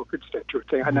chemical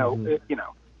constituency. I know,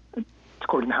 it's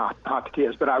according to how hot the tea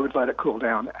is, but I would let it cool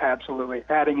down. Absolutely.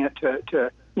 Adding it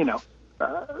to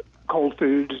cold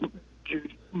foods,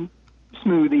 juice,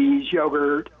 smoothies,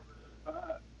 yogurt,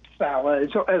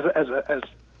 salad. So as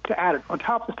to add it on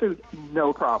top of the food,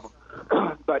 no problem.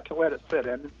 But to let it sit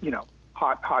in,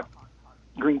 hot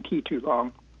green tea too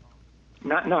long,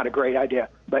 not a great idea.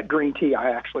 But green tea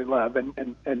I actually love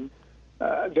and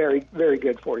very, very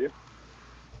good for you.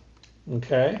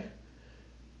 Okay.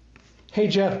 Hey,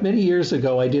 Jeff, many years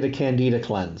ago I did a Candida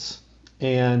cleanse.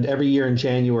 And every year in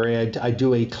January I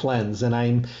do a cleanse. And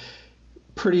I'm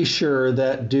pretty sure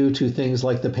that due to things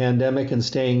like the pandemic and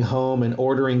staying home and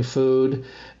ordering food,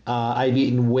 I've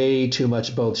eaten way too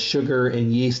much both sugar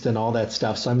and yeast and all that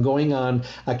stuff. So I'm going on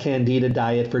a Candida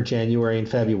diet for January and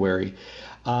February.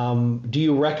 Do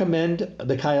you recommend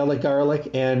the Kyolic Garlic,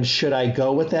 and should I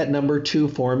go with that number 2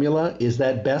 formula? Is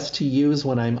that best to use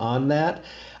when I'm on that?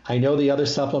 I know the other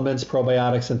supplements,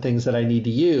 probiotics, and things that I need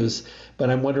to use, but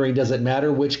I'm wondering, does it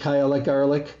matter which Kyolic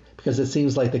Garlic? Because it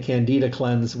seems like the Candida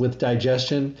cleanse with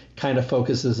digestion kind of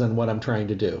focuses on what I'm trying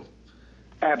to do.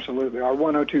 Absolutely. Our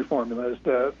 102 formula is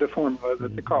the formula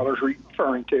that the caller's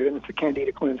referring to, and it's the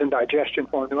Candida cleanse and digestion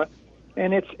formula.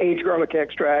 And it's aged garlic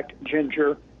extract,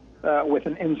 ginger, with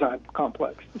an enzyme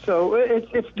complex. So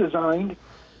it's designed,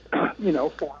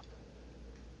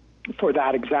 for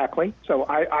that exactly. So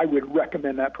I would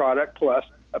recommend that product plus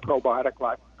a probiotic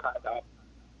like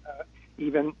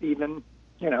even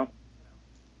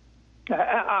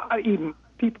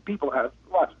people have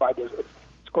lots of ideas. It's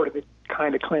sort of the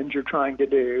kind of cleanse you're trying to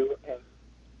do, and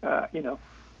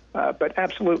but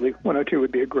absolutely 102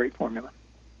 would be a great formula.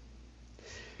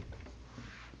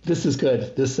 This is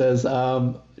good. This says,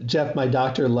 Jeff, my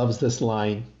doctor loves this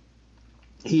line.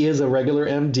 He is a regular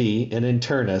MD, an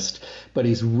internist, but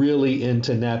he's really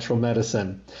into natural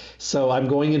medicine. So I'm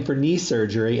going in for knee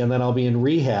surgery, and then I'll be in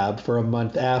rehab for a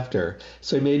month after.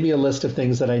 So he made me a list of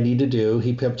things that I need to do.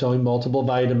 He told me multiple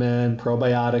vitamin,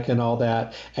 probiotic, and all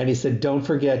that. And he said, don't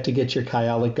forget to get your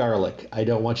Kyolic Garlic. I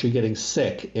don't want you getting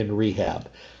sick in rehab.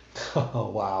 Oh,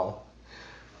 wow.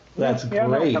 That's great.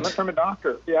 No, coming from a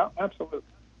doctor. Yeah, absolutely.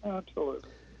 Absolutely.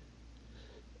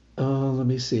 Let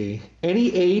me see.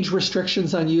 Any age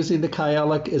restrictions on using the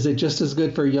Kyolic? Is it just as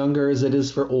good for younger as it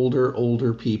is for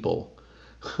older people?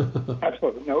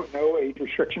 Absolutely. No age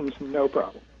restrictions, no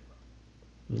problem.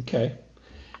 Okay.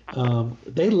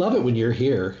 They love it when you're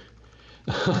here.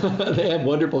 They have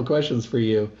wonderful questions for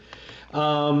you.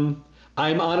 I'm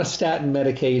on a statin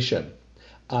medication.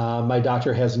 My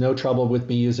doctor has no trouble with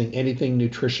me using anything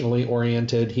nutritionally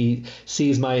oriented. He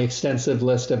sees my extensive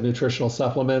list of nutritional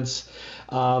supplements.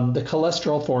 The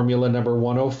cholesterol formula number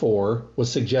 104 was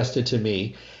suggested to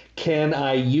me. Can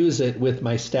I use it with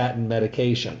my statin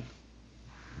medication?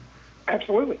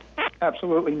 Absolutely.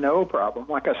 Absolutely no problem.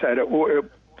 Like I said,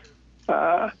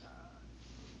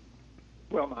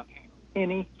 not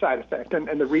any side effect.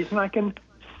 And the reason I can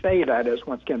say that is,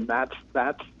 once again, that's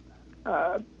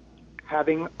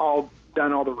having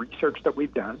done all the research that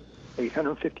we've done,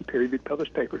 850 peer-reviewed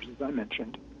published papers, as I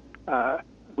mentioned.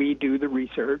 We do the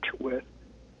research with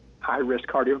high-risk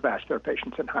cardiovascular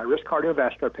patients, and high-risk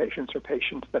cardiovascular patients are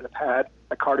patients that have had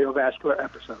a cardiovascular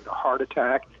episode, a heart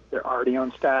attack. They're already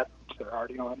on statins. They're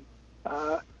already on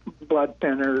blood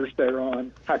thinners. They're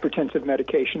on hypertensive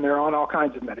medication. They're on all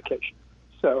kinds of medication.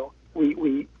 So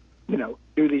we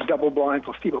do these double-blind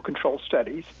placebo-controlled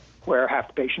studies where half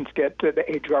the patients get the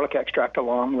aged garlic extract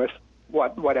along with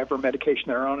whatever medication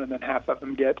they're on, and then half of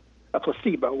them get a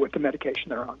placebo with the medication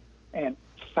they're on. And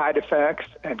side effects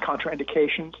and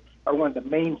contraindications are one of the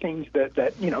main things that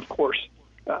of course,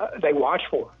 they watch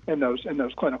for in those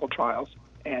clinical trials,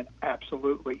 and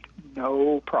absolutely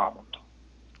no problems.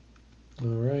 All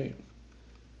right.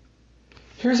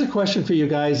 Here's a question for you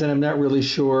guys, and I'm not really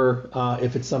sure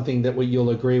if it's something that you'll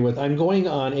agree with. I'm going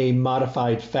on a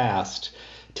modified fast,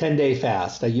 10-day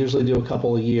fast. I usually do a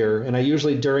couple a year, and I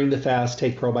usually during the fast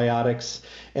take probiotics,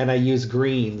 and I use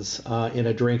greens in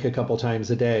a drink a couple times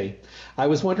a day. I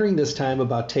was wondering this time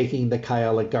about taking the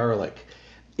Kyolic Garlic.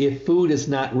 If food is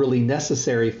not really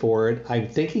necessary for it, I'm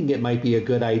thinking it might be a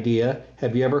good idea.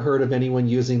 Have you ever heard of anyone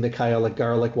using the Kyolic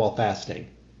Garlic while fasting?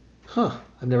 I've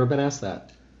never been asked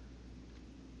that.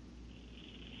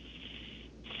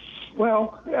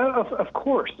 Well, of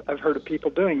course, I've heard of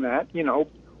people doing that,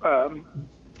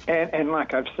 and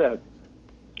like I've said,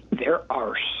 there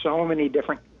are so many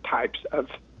different types of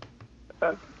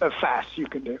fasts you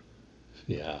can do.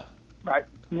 Yeah. Right.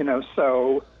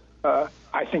 So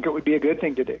I think it would be a good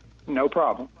thing to do. No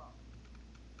problem.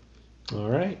 All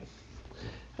right.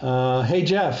 Hey,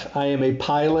 Jeff, I am a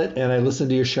pilot and I listen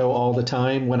to your show all the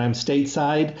time when I'm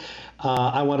stateside.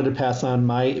 I wanted to pass on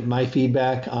my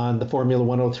feedback on the Formula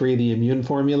 103, the immune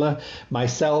formula.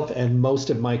 Myself and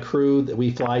most of my crew that we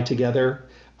fly together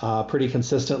pretty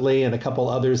consistently, and a couple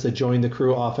others that join the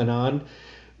crew off and on,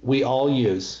 we all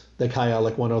use the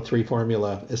Kyolic 103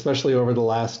 formula, especially over the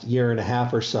last year and a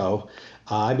half or so.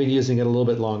 I've been using it a little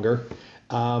bit longer,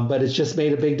 but it's just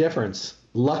made a big difference.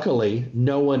 Luckily,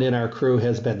 no one in our crew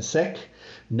has been sick.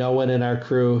 No one in our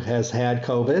crew has had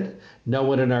COVID. No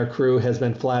one in our crew has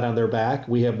been flat on their back.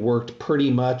 We have worked pretty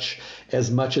much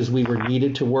as we were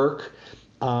needed to work.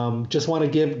 Just want to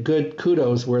give good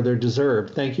kudos where they're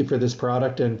deserved. Thank you for this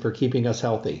product and for keeping us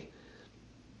healthy.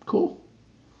 Cool.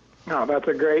 No, that's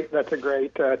a great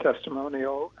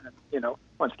testimonial. And,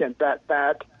 once again,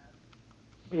 that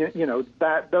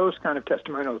those kind of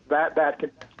testimonials that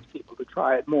convinces people to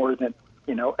try it more than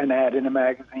an ad in a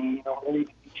magazine or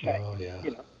even Oh yeah.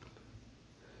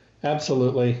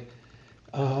 Absolutely.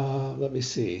 Let me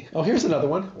see. Oh, here's another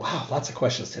one. Wow, lots of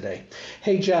questions today.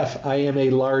 Hey, Jeff, I am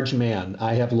a large man.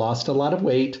 I have lost a lot of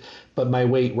weight, but my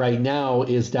weight right now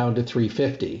is down to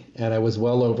 350, and I was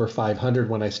well over 500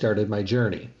 when I started my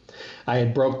journey. I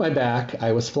had broke my back.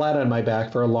 I was flat on my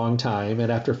back for a long time,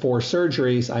 and after 4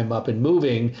 surgeries, I'm up and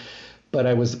moving, but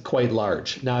I was quite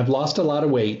large. Now, I've lost a lot of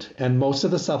weight, and most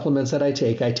of the supplements that I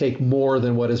take more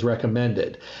than what is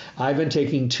recommended. I've been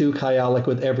taking 2 Kyolic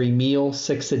with every meal,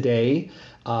 6 a day,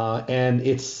 and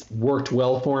it's worked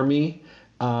well for me.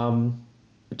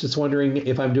 Just wondering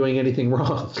if I'm doing anything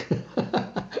wrong.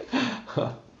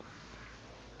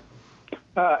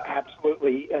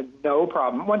 Absolutely, no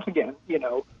problem. Once again,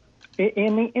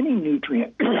 any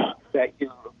nutrient that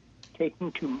you're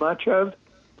taking too much of,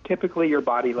 typically your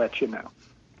body lets you know.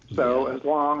 So as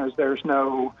long as there's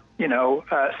no,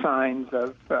 signs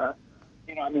of,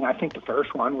 I think the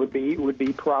first one would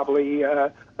be probably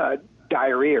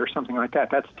diarrhea or something like that.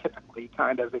 That's typically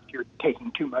kind of if you're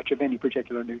taking too much of any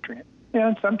particular nutrient.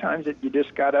 And sometimes you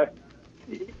just gotta,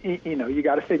 you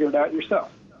gotta figure it out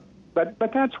yourself. But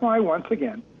that's why, once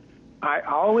again, I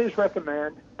always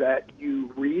recommend that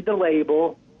you read the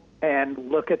label and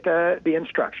look at the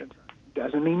instructions.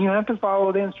 Doesn't mean you have to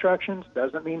follow the instructions.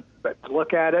 Doesn't mean, but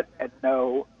look at it and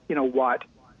know, what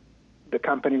the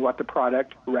company, what the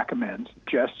product recommends,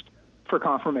 just for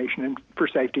confirmation and for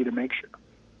safety to make sure.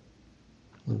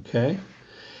 Okay.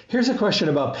 Here's a question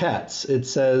about pets. It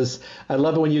says, I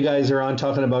love it when you guys are on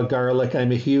talking about garlic.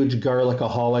 I'm a huge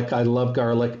garlicaholic. I love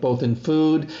garlic, both in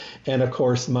food and, of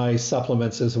course, my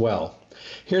supplements as well.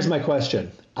 Here's my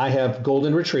question. I have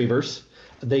golden retrievers.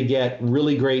 They get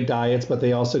really great diets, but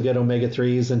they also get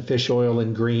omega-3s and fish oil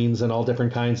and greens and all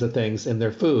different kinds of things in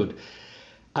their food.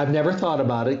 I've never thought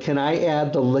about it. Can I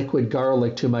add the liquid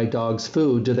garlic to my dog's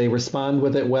food? Do they respond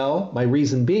with it well? My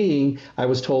reason being, I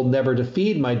was told never to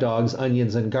feed my dogs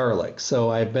onions and garlic, so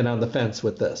I've been on the fence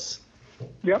with this.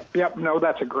 Yep. No,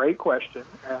 that's a great question,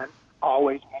 and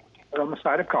always on the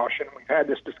side of caution. We've had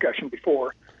this discussion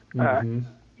before. Mm-hmm.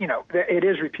 It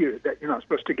is reputed that you're not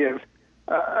supposed to give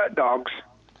dogs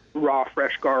raw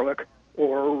fresh garlic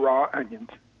or raw onions.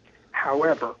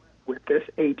 However, with this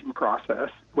aging process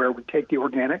where we take the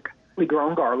organically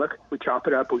grown garlic, we chop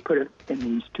it up, we put it in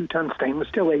these 2-ton stainless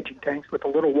steel aging tanks with a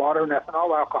little water and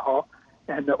ethanol alcohol,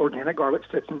 and the organic garlic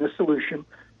sits in this solution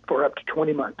for up to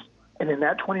 20 months. And in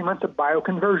that 20 months, a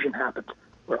bioconversion happens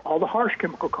where all the harsh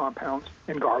chemical compounds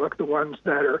in garlic, the ones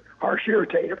that are harsh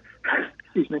irritative,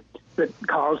 that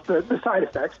cause the side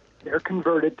effects, they're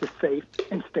converted to safe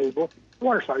and stable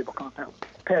water-soluble compounds.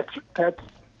 Pets,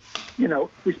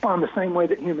 respond the same way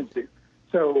that humans do.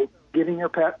 So giving your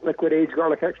pet liquid aged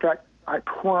garlic extract, I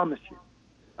promise you,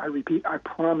 I repeat, I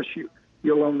promise you,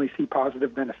 you'll only see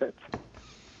positive benefits.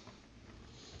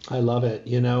 I love it,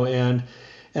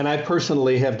 and I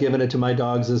personally have given it to my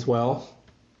dogs as well.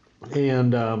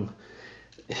 And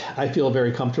I feel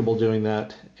very comfortable doing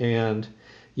that. And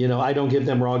I don't give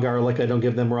them raw garlic. I don't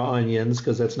give them raw onions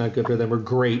because that's not good for them. Or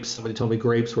grapes. Somebody told me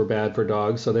grapes were bad for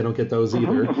dogs, so they don't get those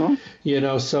either.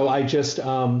 Mm-hmm. So I just,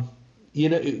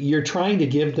 you're trying to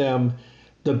give them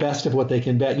the best of what they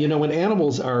can get. You know, when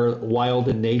animals are wild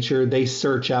in nature, they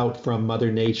search out from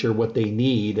Mother Nature what they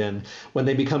need. And when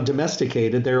they become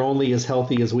domesticated, they're only as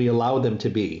healthy as we allow them to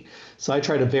be. So I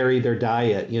try to vary their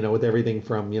diet, you know, with everything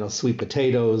from, you know, sweet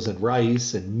potatoes and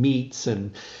rice and meats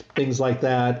and things like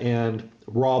that, and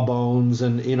raw bones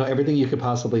and, you know, everything you could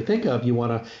possibly think of. You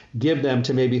want to give them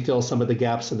to maybe fill some of the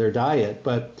gaps in their diet.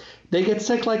 But they get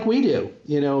sick like we do.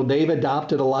 You know, they've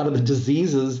adopted a lot of the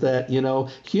diseases that, you know,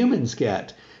 humans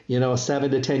get. You know, a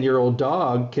 7 to 10-year-old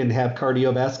dog can have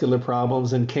cardiovascular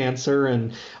problems and cancer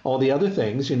and all the other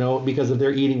things, you know, because if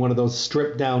they're eating one of those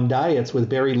stripped down diets with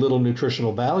very little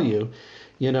nutritional value.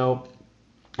 You know,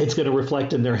 it's going to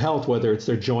reflect in their health, whether it's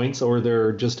their joints or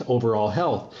their just overall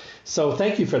health. So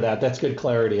thank you for that. That's good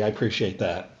clarity. I appreciate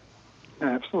that.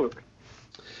 Absolutely.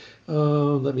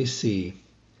 Let me see.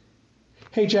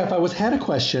 Hey, Jeff, I had a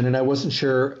question and I wasn't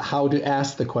sure how to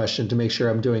ask the question to make sure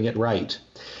I'm doing it right.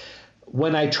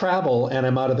 When I travel and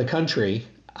I'm out of the country,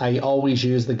 I always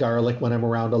use the garlic when I'm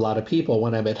around a lot of people.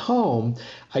 When I'm at home,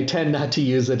 I tend not to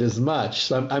use it as much.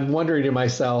 So I'm wondering to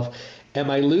myself, am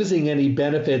I losing any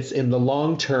benefits in the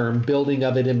long term building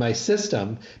of it in my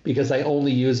system because I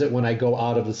only use it when I go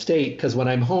out of the state? Because when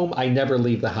I'm home, I never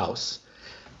leave the house.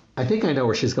 I think I know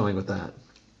where she's going with that.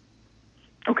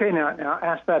 Okay, now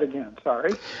ask that again.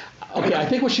 Sorry. Okay, I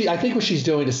think what she's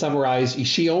doing, to summarize,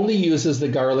 she only uses the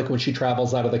garlic when she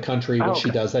travels out of the country, which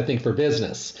she does, I think, for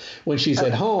business. When she's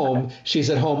at home, she's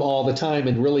at home all the time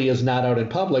and really is not out in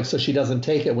public, so she doesn't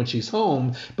take it when she's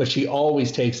home, but she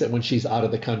always takes it when she's out of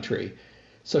the country.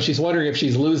 So she's wondering if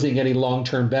she's losing any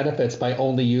long-term benefits by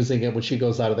only using it when she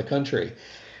goes out of the country.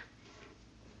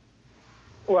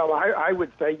 Well, I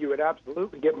would say you would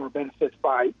absolutely get more benefits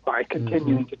by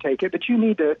continuing to take it. But you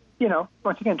need to, you know,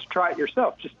 once again, to try it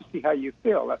yourself just to see how you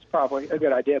feel. That's probably a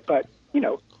good idea. But, you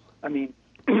know, I mean,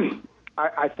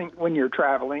 I think when you're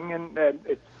traveling, and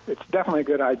it's definitely a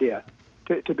good idea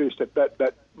to boost it. But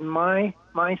my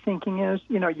thinking is,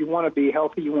 you know, you want to be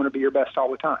healthy. You want to be your best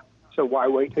all the time. So why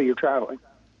wait till you're traveling?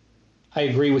 I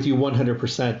agree with you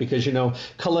 100% because, you know,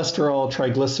 cholesterol,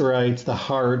 triglycerides, the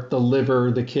heart, the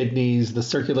liver, the kidneys, the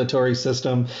circulatory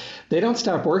system, they don't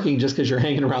stop working just because you're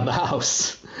hanging around the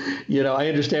house. You know, I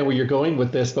understand where you're going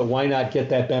with this, but why not get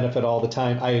that benefit all the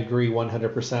time? I agree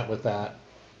 100% with that.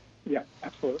 Yeah,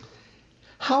 absolutely.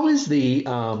 How is the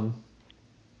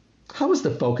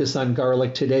focus on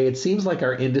garlic today? It seems like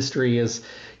our industry is,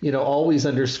 you know, always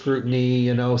under scrutiny,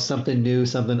 you know, something new,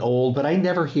 something old, but I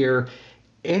never hear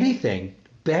anything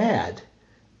bad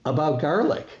about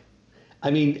garlic.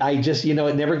 I mean, I just, you know,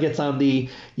 it never gets on the,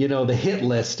 you know, the hit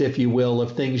list, if you will,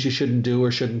 of things you shouldn't do or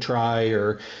shouldn't try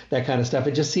or that kind of stuff.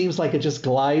 It just seems like it just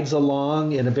glides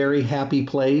along in a very happy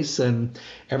place and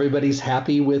everybody's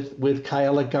happy with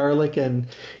Kyle garlic. And,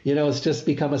 you know, it's just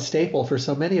become a staple for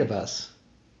so many of us.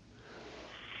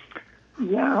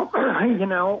 Yeah, you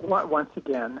know, once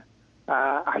again,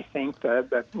 I think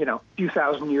that, you know, a few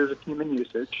thousand years of human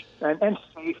usage and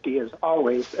safety is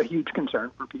always a huge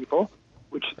concern for people,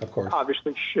 which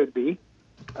obviously should be.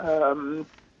 You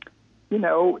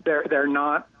know, they're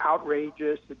not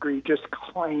outrageous, egregious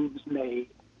claims made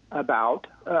about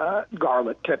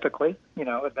garlic typically. You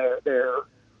know,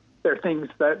 they're things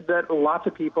that lots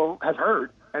of people have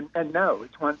heard and know.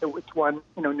 It's one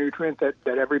you know, nutrient that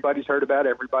everybody's heard about,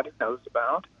 everybody knows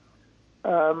about.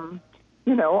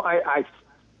 You know, I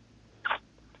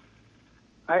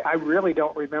really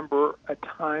don't remember a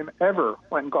time ever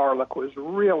when garlic was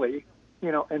really,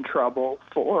 you know, in trouble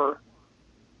for,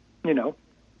 you know,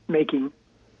 making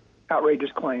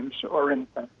outrageous claims or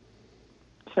anything.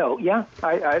 So yeah,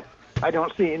 I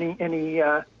don't see any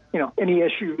you know, any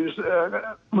issues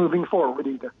moving forward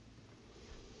either.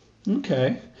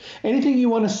 Okay. Anything you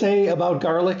want to say about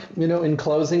garlic, you know, in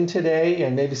closing today,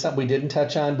 and maybe something we didn't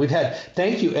touch on?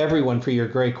 Thank you everyone for your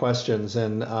great questions,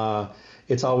 and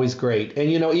it's always great.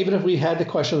 And, you know, even if we had the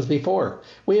questions before,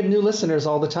 we have new listeners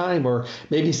all the time, or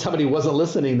maybe somebody wasn't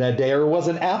listening that day or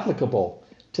wasn't applicable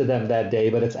to them that day,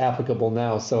 but it's applicable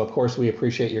now. So, of course, we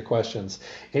appreciate your questions.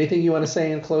 Anything you want to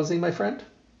say in closing, my friend?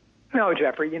 No,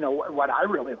 Jeffrey, you know, what I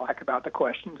really like about the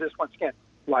questions is, once again,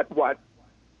 what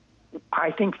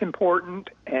I think is important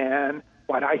and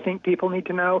what I think people need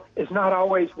to know is not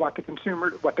always what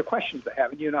the questions they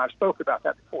have. And you and I have spoke about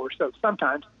that before. So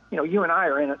sometimes, you know, you and I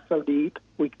are in it so deep,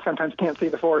 we sometimes can't see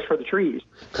the forest for the trees.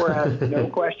 Whereas no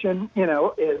question, you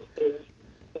know, is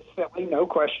silly. No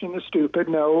question is stupid.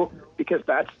 No, because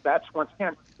that's once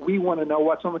again, we want to know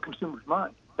what's on the consumer's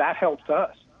mind. That helps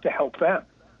us to help them.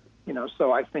 You know,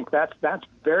 so I think that's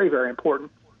very, very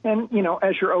important. And, you know,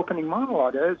 as your opening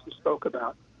monologue, as you spoke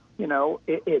about, you know,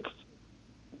 it's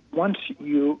once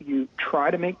you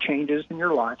try to make changes in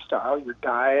your lifestyle, your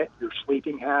diet, your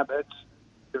sleeping habits,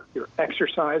 your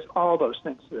exercise, all those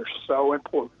things, they're so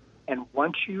important. And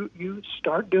once you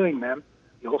start doing them,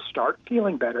 you'll start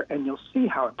feeling better, and you'll see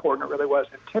how important it really was.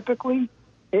 And typically,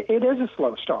 it is a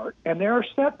slow start, and there are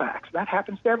setbacks. That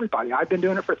happens to everybody. I've been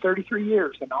doing it for 33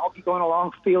 years, and I'll be going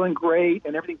along feeling great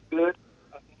and everything's good.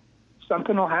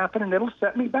 Something will happen, and it'll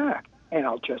set me back. And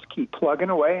I'll just keep plugging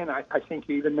away. And I think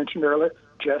you even mentioned earlier,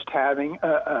 just having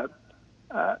a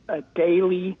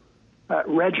daily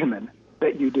regimen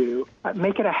that you do,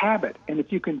 make it a habit. And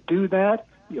if you can do that,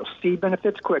 you'll see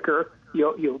benefits quicker.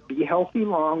 You'll be healthy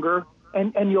longer,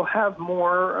 and you'll have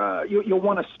more. You'll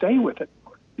want to stay with it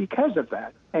because of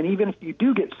that. And even if you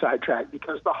do get sidetracked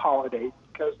because of the holidays,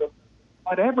 because of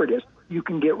whatever it is, you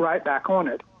can get right back on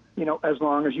it, as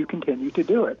long as you continue to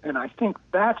do it. And I think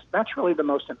that's really the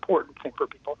most important thing for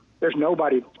people. There's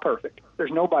nobody that's perfect.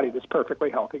 There's nobody that's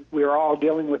perfectly healthy. We're all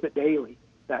dealing with it daily.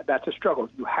 That's a struggle.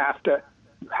 You have to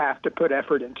put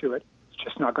effort into it. It's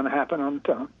just not going to happen on its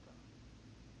own.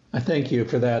 I thank you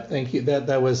for that. Thank you.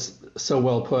 That was so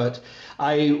well put.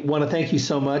 I want to thank you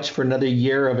so much for another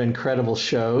year of incredible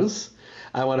shows.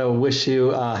 I want to wish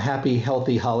you a happy,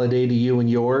 healthy holiday to you and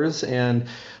yours, and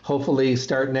hopefully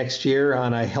start next year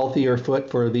on a healthier foot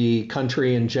for the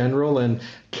country in general. And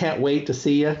can't wait to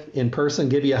see you in person,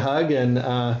 give you a hug, and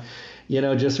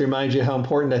just remind you how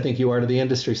important I think you are to the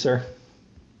industry, sir.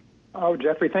 Oh,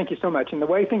 Jeffrey, thank you so much. And the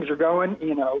way things are going,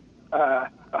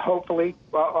 hopefully,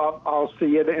 I'll see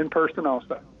you in person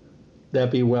also.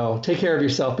 That be well. Take care of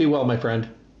yourself. Be well, my friend.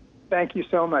 Thank you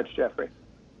so much, Jeffrey.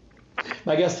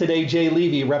 My guest today, Jay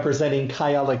Levy, representing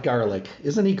Kyolic Garlic.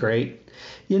 Isn't he great?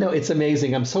 It's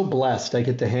amazing. I'm so blessed. I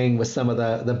get to hang with some of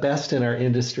the best in our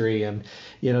industry and,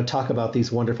 talk about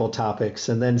these wonderful topics,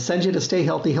 and then send you to Stay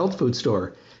Healthy Health Food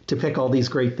Store to pick all these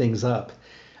great things up.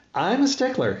 I'm a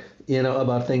stickler,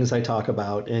 about things I talk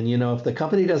about. And, if the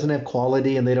company doesn't have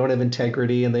quality and they don't have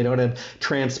integrity and they don't have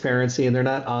transparency and they're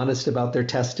not honest about their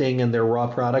testing and their raw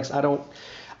products, I don't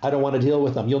want to deal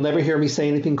with them. You'll never hear me say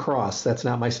anything cross. That's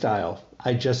not my style.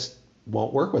 I just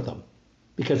won't work with them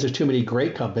because there's too many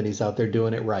great companies out there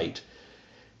doing it right.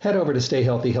 Head over to Stay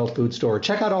Healthy Health Food Store.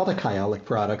 Check out all the Kyolic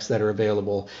products that are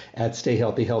available at Stay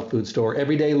Healthy Health Food Store.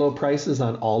 Everyday low prices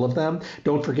on all of them.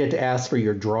 Don't forget to ask for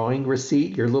your drawing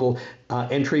receipt, your little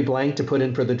entry blank to put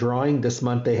in for the drawing. This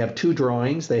month they have 2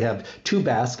 drawings. They have 2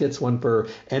 baskets, one for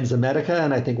Enzymedica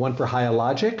and I think one for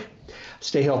Hyologic.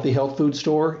 Stay Healthy Health Food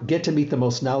Store. Get to meet the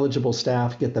most knowledgeable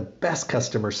staff, get the best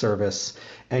customer service,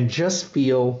 and just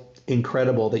feel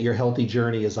incredible that your healthy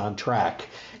journey is on track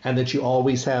and that you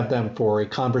always have them for a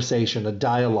conversation, a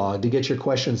dialogue, to get your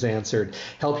questions answered,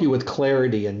 help you with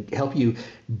clarity, and help you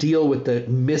deal with the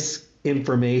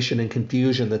misinformation and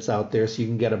confusion that's out there so you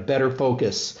can get a better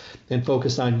focus and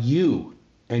focus on you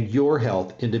and your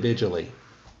health individually.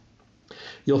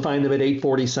 You'll find them at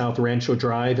 840 South Rancho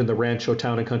Drive in the Rancho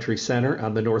Town and Country Center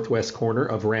on the northwest corner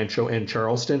of Rancho and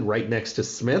Charleston, right next to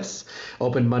Smith's.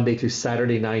 Open Monday through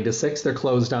Saturday, 9 to 6. They're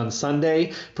closed on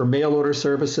Sunday for mail order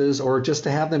services or just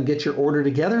to have them get your order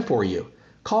together for you.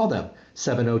 Call them,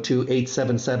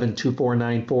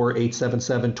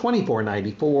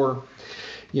 702-877-2494,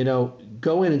 877-2494.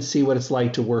 Go in and see what it's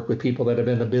like to work with people that have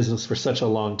been in the business for such a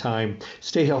long time.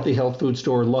 Stay Healthy Health Food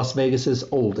Store, Las Vegas's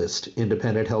oldest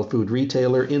independent health food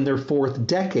retailer in their 4th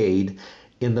decade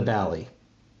in the Valley.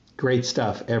 Great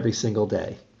stuff every single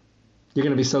day. You're going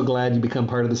to be so glad you become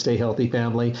part of the Stay Healthy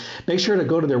family. Make sure to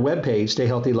go to their webpage,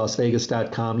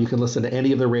 stayhealthylasvegas.com. You can listen to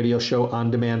any of the radio show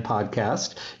on-demand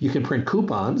podcast. You can print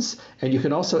coupons, and you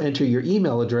can also enter your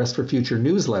email address for future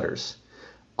newsletters.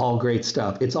 All great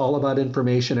stuff. It's all about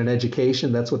information and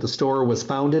education. That's what the store was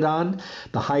founded on.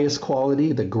 The highest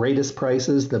quality, the greatest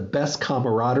prices, the best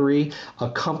camaraderie,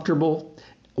 a comfortable,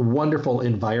 wonderful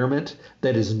environment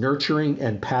that is nurturing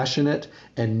and passionate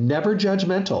and never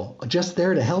judgmental, just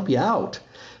there to help you out.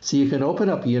 So you can open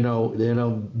up,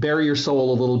 bare your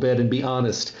soul a little bit and be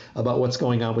honest about what's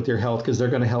going on with your health, because they're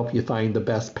going to help you find the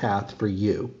best path for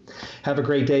you. Have a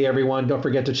great day, everyone. Don't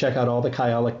forget to check out all the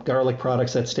Kyolic Garlic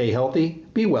products that Stay Healthy.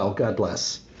 Be well. God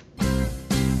bless.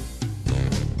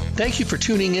 Thank you for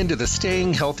tuning in to the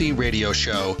Staying Healthy radio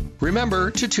show.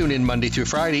 Remember to tune in Monday through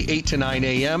Friday, 8 to 9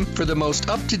 a.m. for the most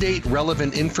up-to-date,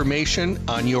 relevant information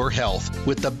on your health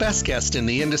with the best guest in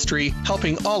the industry,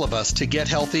 helping all of us to get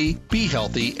healthy, be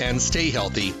healthy, and stay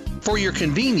healthy. For your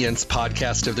convenience,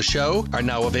 podcasts of the show are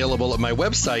now available at my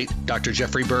website,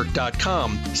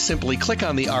 drjeffreyburke.com. Simply click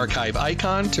on the archive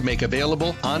icon to make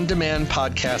available on-demand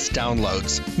podcast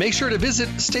downloads. Make sure to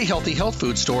visit Stay Healthy Health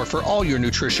Food Store for all your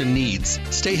nutrition needs.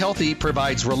 Stay Healthy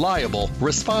provides reliable,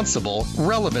 responsible,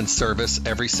 relevant service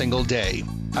every single day.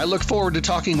 I look forward to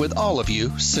talking with all of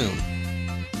you soon.